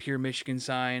Michigan, pure Michigan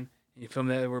sign. And you film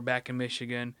that we're back in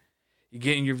Michigan. You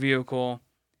get in your vehicle,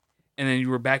 and then you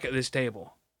were back at this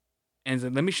table. And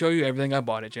said, let me show you everything I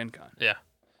bought at Gen Con. Yeah.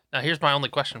 Now here's my only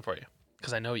question for you,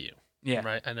 because I know you. Yeah.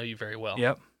 Right? I know you very well.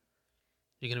 Yep.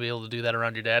 You gonna be able to do that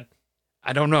around your dad?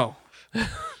 I don't know.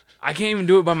 I can't even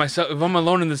do it by myself. If I'm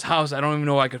alone in this house, I don't even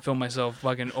know I could film myself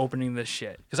fucking opening this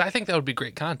shit. Because I think that would be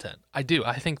great content. I do.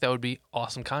 I think that would be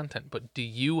awesome content. But do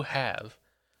you have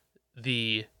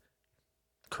the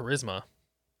charisma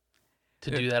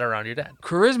to do that around your dad?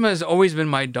 Charisma has always been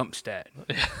my dump stat.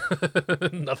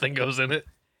 Nothing goes in it.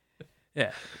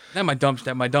 Yeah, not my dump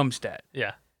stat. My dumb stat.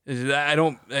 Yeah. Is that I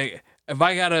don't. Like, if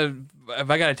I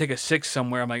gotta take a 6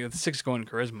 somewhere, I'm like, the 6 going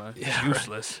charisma. It's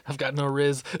useless. Right. I've got no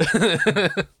riz.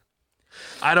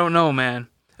 I don't know, man.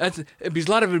 Because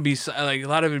a lot of it would be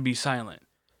silent.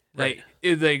 Right. Like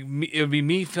it would be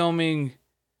me filming.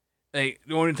 Like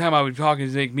the only time I would talk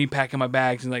is like me packing my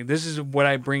bags and like, this is what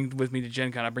I bring with me to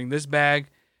Gen Con. I bring this bag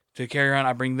to carry around.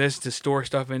 I bring this to store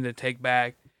stuff in to take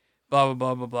back. Blah blah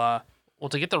blah blah blah. Well,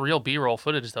 to get the real B-roll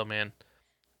footage though, man,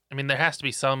 I mean there has to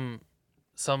be some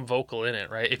vocal in it,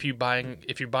 right? If you're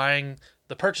buying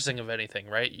the purchasing of anything,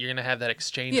 right? You're gonna have that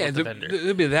exchange with the vendor.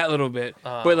 There'll be that little bit,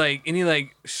 but like any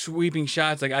like sweeping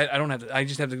shots, like I don't have to. I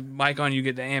just have the mic on. You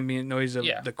get the ambient noise of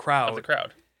the crowd.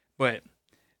 But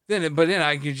then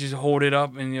I could just hold it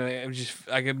up and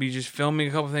I could be just filming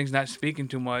a couple things, not speaking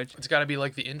too much. It's got to be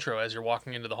like the intro as you're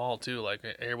walking into the hall too. Like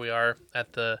here we are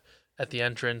at the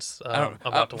entrance,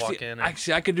 about to walk in.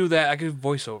 Actually, I could do that. I could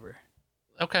voice over.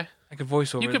 Okay. I could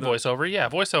voice over. You could voice over, yeah.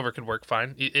 Voiceover could work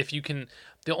fine. If you can.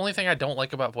 The only thing I don't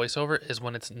like about voiceover is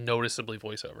when it's noticeably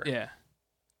voiceover. Yeah.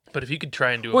 But if you could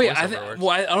try and do a voiceover.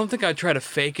 I don't think I'd try to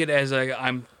fake it as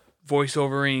I'm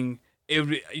voiceovering.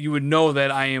 You would know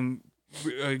that I am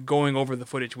going over the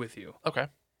footage with you. Okay.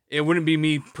 It wouldn't be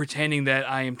me pretending that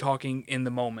I am talking in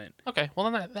the moment. Okay. Well,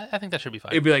 then I think that should be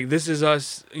fine. It'd be like, this is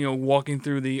us, walking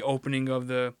through the opening of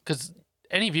the. Because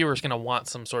any viewer is going to want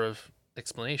some sort of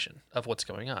explanation of what's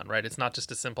going on, right? It's not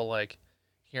just a simple like,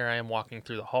 here I am walking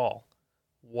through the hall.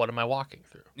 What am I walking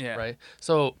through? Yeah. Right.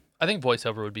 So I think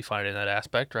voiceover would be fine in that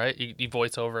aspect, right? You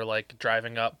voice over like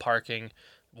driving up, parking,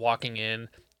 walking in,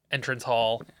 entrance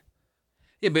hall.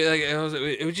 Yeah, but like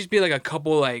it would just be like a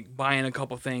couple, like buying a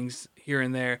couple things here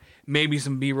and there, maybe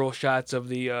some B-roll shots of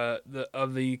the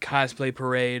cosplay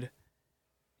parade.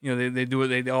 They do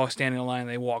it. They all stand in a line.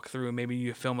 They walk through. Maybe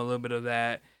you film a little bit of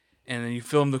that, and then you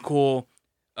film the cool,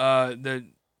 the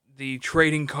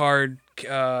trading card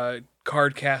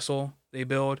castle they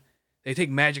build. They take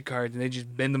magic cards and they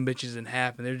just bend them bitches in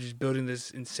half, and they're just building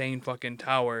this insane fucking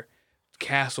tower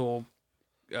castle.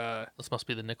 This must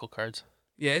be the nickel cards.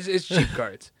 Yeah, it's cheap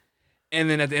cards. And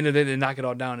then at the end of the day, they knock it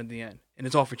all down at the end. And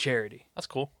it's all for charity. That's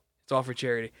cool. It's all for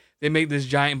charity. They make this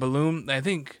giant balloon. I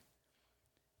think,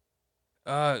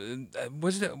 I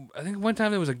think one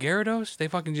time there was a Gyarados. They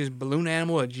fucking just balloon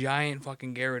animal a giant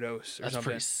fucking Gyarados or That's something.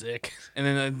 pretty sick.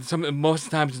 And then most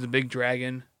of the times it's a big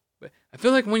dragon. But I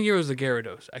feel like one year it was a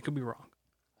Gyarados. I could be wrong.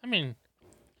 I mean,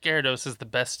 Gyarados is the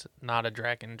best not a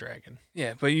dragon.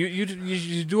 Yeah, but you do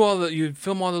you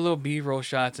film all the little B-roll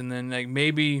shots, and then like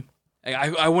maybe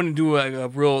I wouldn't do a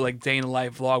real like day in the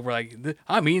life vlog where like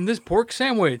I'm eating this pork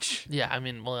sandwich. Yeah, I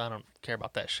mean, well, I don't care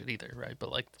about that shit either, right?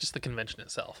 But like just the convention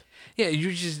itself. Yeah,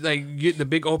 you just like get the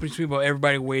big opening screen about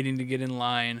everybody waiting to get in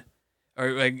line,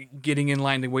 or like getting in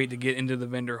line to wait to get into the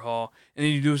vendor hall, and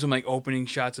then you do some like opening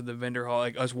shots of the vendor hall,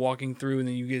 like us walking through, and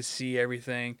then you get to see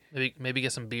Everything. Maybe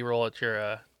get some B-roll at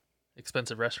your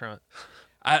expensive restaurant.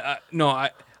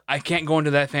 I I can't go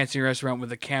into that fancy restaurant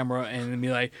with a camera and be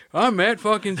like, I'm at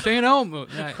fucking St. Elmo.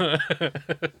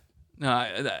 No,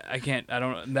 I can't. I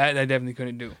don't. That I definitely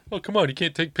couldn't do. Oh, come on! You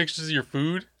can't take pictures of your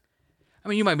food. I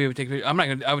mean, you might be able to take pictures. I'm not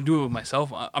gonna. I would do it with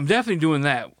myself. I'm definitely doing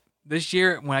that this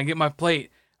year. When I get my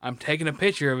plate, I'm taking a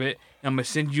picture of it, and I'm gonna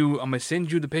send you. I'm gonna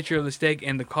send you the picture of the steak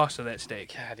and the cost of that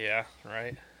steak. God, yeah,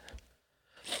 right.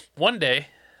 One day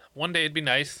it'd be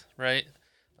nice, right?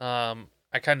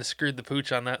 I kind of screwed the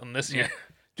pooch on that one this year.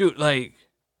 Dude, like,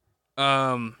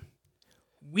 my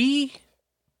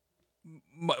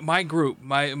group,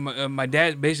 my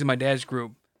dad, basically my dad's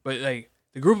group, but like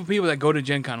the group of people that go to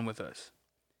Gen Con with us.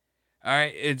 All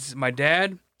right, it's my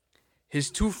dad, his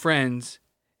two friends,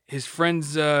 his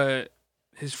friend's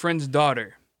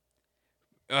daughter,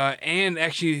 and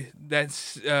actually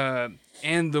that's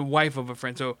and the wife of a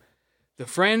friend. So the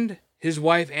friend, his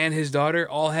wife, and his daughter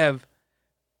all have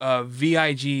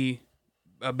VIG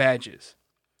badges.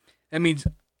 That means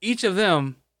each of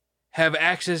them have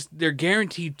access. They're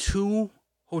guaranteed 2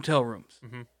 hotel rooms.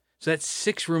 Mm-hmm. So that's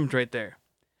 6 rooms right there.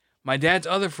 My dad's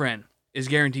other friend is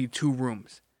guaranteed 2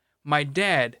 rooms. My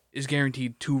dad is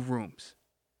guaranteed 2 rooms.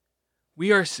 We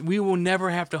will never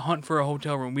have to hunt for a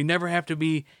hotel room. We never have to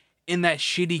be in that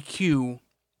shitty queue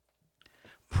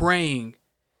praying,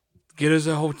 get us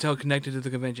a hotel connected to the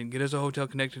convention. Get us a hotel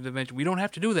connected to the convention. We don't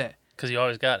have to do that. Because you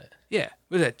always got it. Yeah.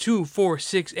 What is that? 2, 4,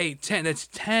 6, 8, 10. That's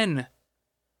 10.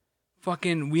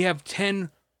 We have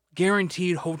 10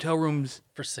 guaranteed hotel rooms.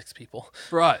 For 6 people.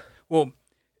 For us. Well,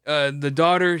 the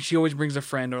daughter, she always brings a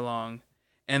friend along.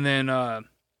 And then,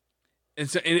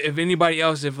 if anybody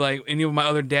else, if like any of my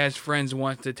other dad's friends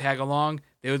want to tag along,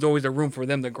 there's always a room for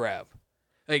them to grab.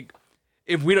 Like,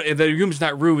 if the room is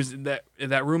not used, if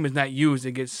that room is not used,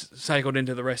 it gets cycled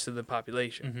into the rest of the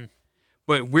population. Mm-hmm.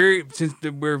 But since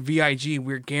we're VIG,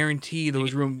 we're guaranteed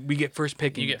those rooms. We get first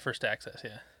picking. You get first access,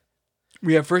 yeah.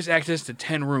 We have first access to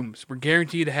 10 rooms. We're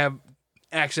guaranteed to have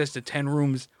access to 10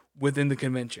 rooms within the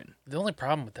convention. The only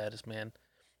problem with that is, man,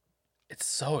 it's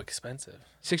so expensive.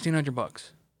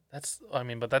 $1,600.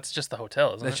 But that's just the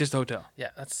hotel, isn't it? That's just the hotel.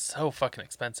 Yeah, that's so fucking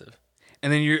expensive.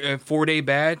 And then you're a 4-day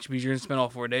badge because you're gonna spend all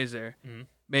 4 days there. Mm-hmm.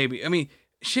 Maybe. I mean,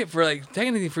 shit. For like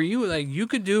technically for you, like you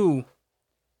could do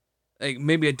like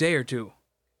maybe a day or 2,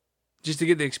 just to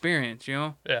get the experience, you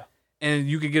know. Yeah. And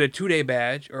you could get a 2-day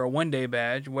badge or a 1-day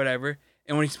badge, whatever.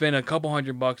 And when you spend a couple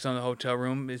 $100 on the hotel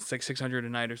room, it's like $600 a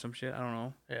night or some shit. I don't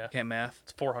know. Yeah. Can't math.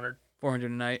 It's $400. $400 a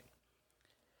night.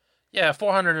 Yeah,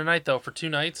 $400 a night though for 2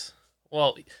 nights.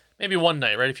 Well, maybe 1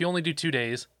 night, right? If you only do 2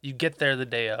 days, you get there the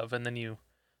day of, and then you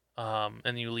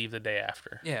leave the day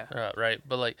after. Yeah. Right.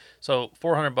 But like, so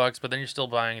 $400, but then you're still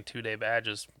buying a 2-day badge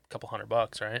is a couple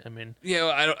 $100, right? I mean. Yeah.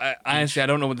 Well, I honestly I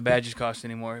don't know what the badges cost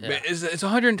anymore. Yeah. But it's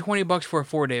 $120 for a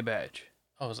 4-day badge.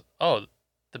 Oh,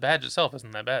 the badge itself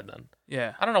isn't that bad then.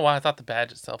 Yeah. I don't know why I thought the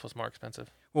badge itself was more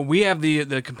expensive. Well, we have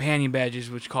the companion badges,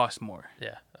 which cost more.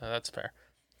 Yeah, that's fair.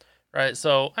 Right.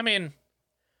 So I mean,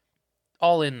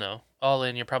 all in,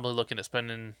 you're probably looking at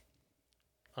spending,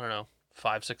 I don't know,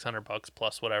 $500-$600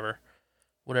 plus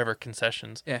whatever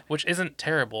concessions. Yeah. Which isn't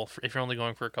terrible if you're only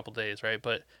going for a couple days, right?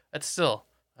 But it's still,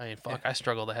 I mean, fuck, I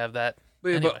struggle to have that.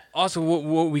 But, anyway. but also,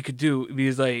 what we could do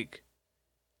is like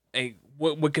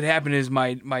what could happen is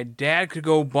my dad could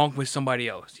go bunk with somebody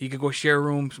else. He could go share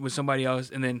rooms with somebody else,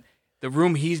 and then the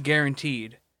room he's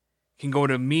guaranteed can go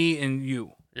to me and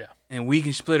you. Yeah. And we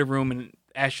can split a room, and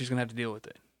Ashley's gonna have to deal with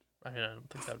it. I mean, I don't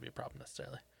think that would be a problem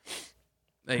necessarily.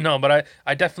 Like, No, but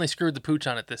I definitely screwed the pooch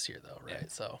on it this year, though, right? Yeah.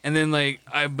 So. And then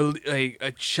I believe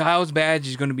a child's badge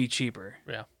is gonna be cheaper.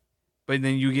 Yeah. But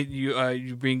then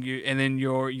you bring and then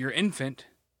your infant,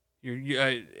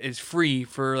 is free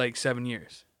for like 7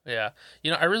 years. Yeah.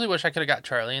 I really wish I could have got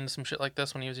Charlie into some shit like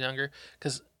this when he was younger.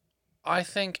 Because I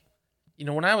think,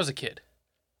 when I was a kid,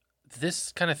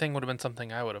 this kind of thing would have been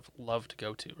something I would have loved to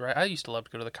go to, right? I used to love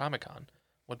to go to the Comic-Con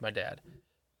with my dad.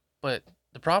 But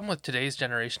the problem with today's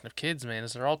generation of kids, man,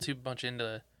 is they're all too much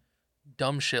into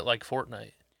dumb shit like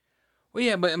Fortnite. Well,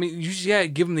 yeah, but I mean, you just gotta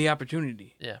give him the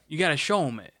opportunity. Yeah. You gotta show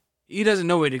him it. He doesn't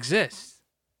know it exists.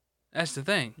 That's the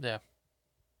thing. Yeah.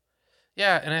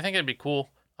 Yeah, and I think it'd be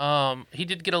cool. He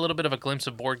did get a little bit of a glimpse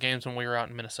of board games when we were out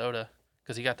in Minnesota,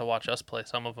 because he got to watch us play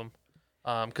some of them.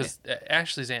 Because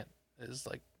Ashley's aunt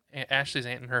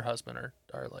and her husband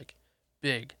are like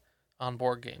big on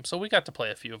board games, so we got to play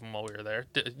a few of them while we were there.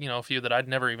 A few that I'd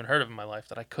never even heard of in my life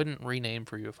that I couldn't rename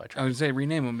for you if I tried. I would say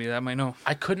rename them. That might know.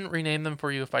 I couldn't rename them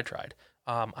for you if I tried.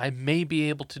 I may be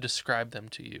able to describe them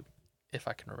to you if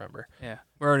I can remember. Yeah,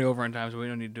 we're already over on time, so we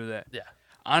don't need to do that. Yeah.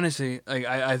 Honestly, like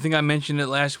I think I mentioned it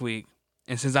last week,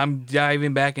 and since I'm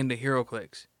diving back into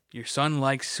HeroClix, your son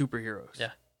likes superheroes.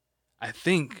 Yeah. I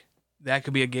think that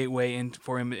could be a gateway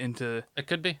for him into It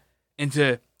could be.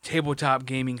 tabletop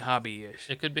gaming hobby-ish.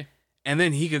 It could be. And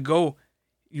then he could go,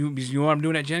 you know what I'm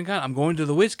doing at Gen Con? I'm going to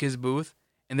the WizKids booth,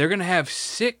 and they're going to have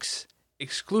 6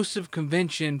 exclusive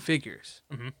convention figures.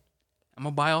 Mm-hmm. I'm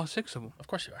going to buy all 6 of them. Of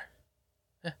course you are.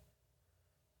 Yeah.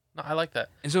 No, I like that.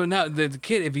 And so now the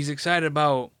kid, if he's excited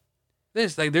about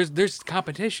this, like there's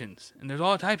competitions, and there's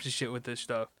all types of shit with this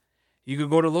stuff. You could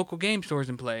go to local game stores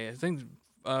and play. I think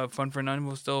Fun for None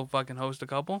will still fucking host a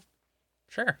couple.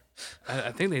 Sure.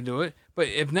 I think they do it. But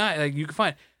if not, like you can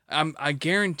find. I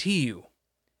guarantee you,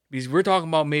 because we're talking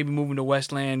about maybe moving to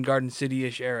Westland, Garden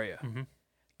City-ish area. Mm-hmm.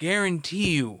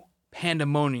 Guarantee you,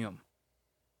 Pandemonium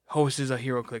hosts a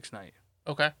HeroClix night.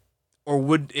 Okay. Or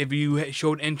would, if you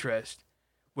showed interest,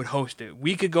 would host it.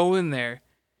 We could go in there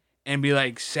and be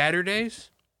like, Saturdays,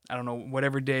 I don't know,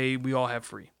 whatever day we all have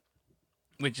free.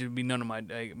 Which would be none of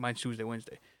my Tuesday,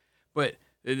 Wednesday. But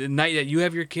the night that you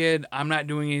have your kid, I'm not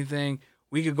doing anything.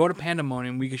 We could go to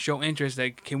Pandemonium. We could show interest.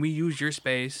 Like, can we use your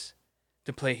space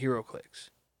to play HeroClix?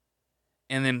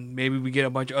 And then maybe we get a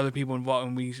bunch of other people involved,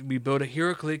 and we build a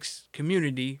HeroClix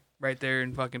community right there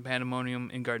in fucking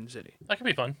Pandemonium in Garden City. That could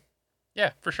be fun.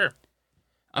 Yeah, for sure.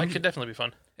 That could definitely be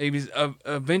fun.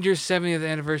 Avengers 70th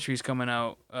anniversary is coming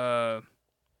out.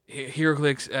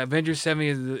 HeroClix Avengers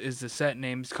 70th is the set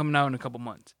name. It's coming out in a couple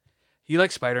months. You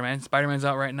like Spider-Man? Spider-Man's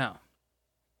out right now.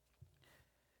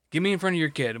 Get me in front of your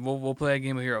kid. We'll play a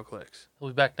game of HeroClix.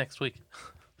 We'll be back next week.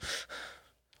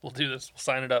 We'll do this. We'll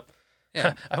sign it up.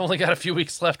 Yeah. I've only got a few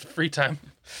weeks left of free time.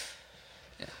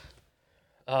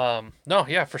 Yeah. No,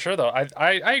 yeah, for sure though.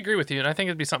 I agree with you, and I think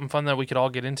it'd be something fun that we could all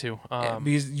get into.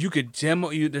 Because you could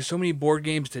demo. There's so many board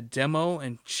games to demo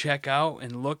and check out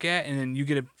and look at, and then you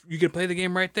could play the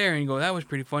game right there, and you go, that was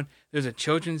pretty fun. There's a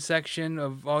children's section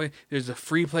of all. There's a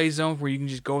free play zone where you can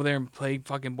just go there and play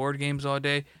fucking board games all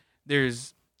day.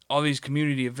 There's all these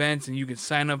community events, and you can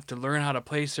sign up to learn how to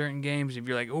play certain games. If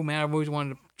you're like, oh man, I've always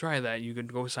wanted to try that, you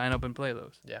could go sign up and play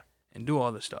those. Yeah. And do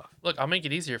all this stuff. Look, I'll make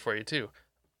it easier for you too.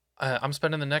 I'm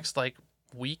spending the next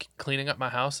week cleaning up my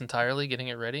house entirely, getting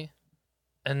it ready,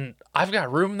 and I've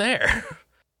got room there.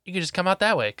 You can just come out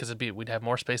that way because we'd have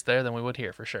more space there than we would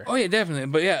here for sure. Oh yeah, definitely.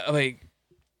 But yeah,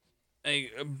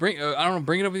 bring I don't know,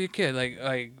 bring it up with your kid.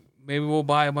 Like maybe we'll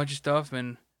buy a bunch of stuff,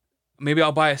 and maybe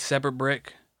I'll buy a separate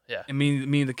brick. Yeah. And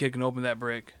me and the kid can open that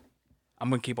brick. I'm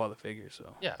gonna keep all the figures,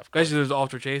 so. Yeah, of course. Especially those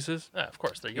Ultra Chases. Yeah, of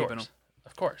course, they're yours.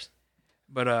 Of course.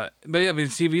 But yeah,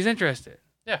 see if he's interested.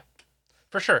 Yeah,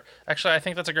 for sure. Actually, I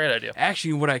think that's a great idea.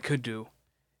 Actually, what I could do,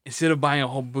 instead of buying a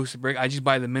whole boosted brick, I just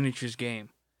buy the miniatures game,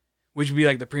 which would be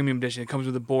like the premium edition. It comes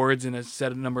with the boards and a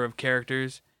set number of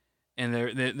characters, and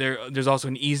there's also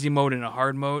an easy mode and a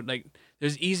hard mode. Like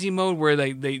there's easy mode where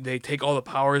they take all the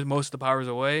powers, most of the powers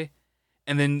away,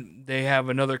 and then they have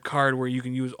another card where you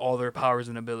can use all their powers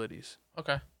and abilities.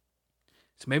 Okay.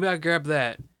 So maybe I grab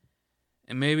that,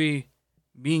 and maybe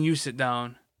me and you sit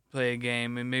down, play a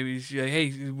game, and maybe she's like,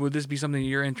 hey, would this be something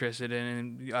you're interested in?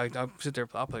 And I'll sit there,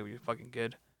 I'll play with your fucking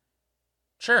kid.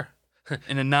 Sure.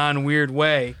 In a non-weird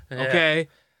way, okay?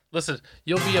 Listen,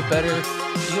 you'll be a better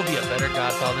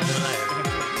godfather than I am.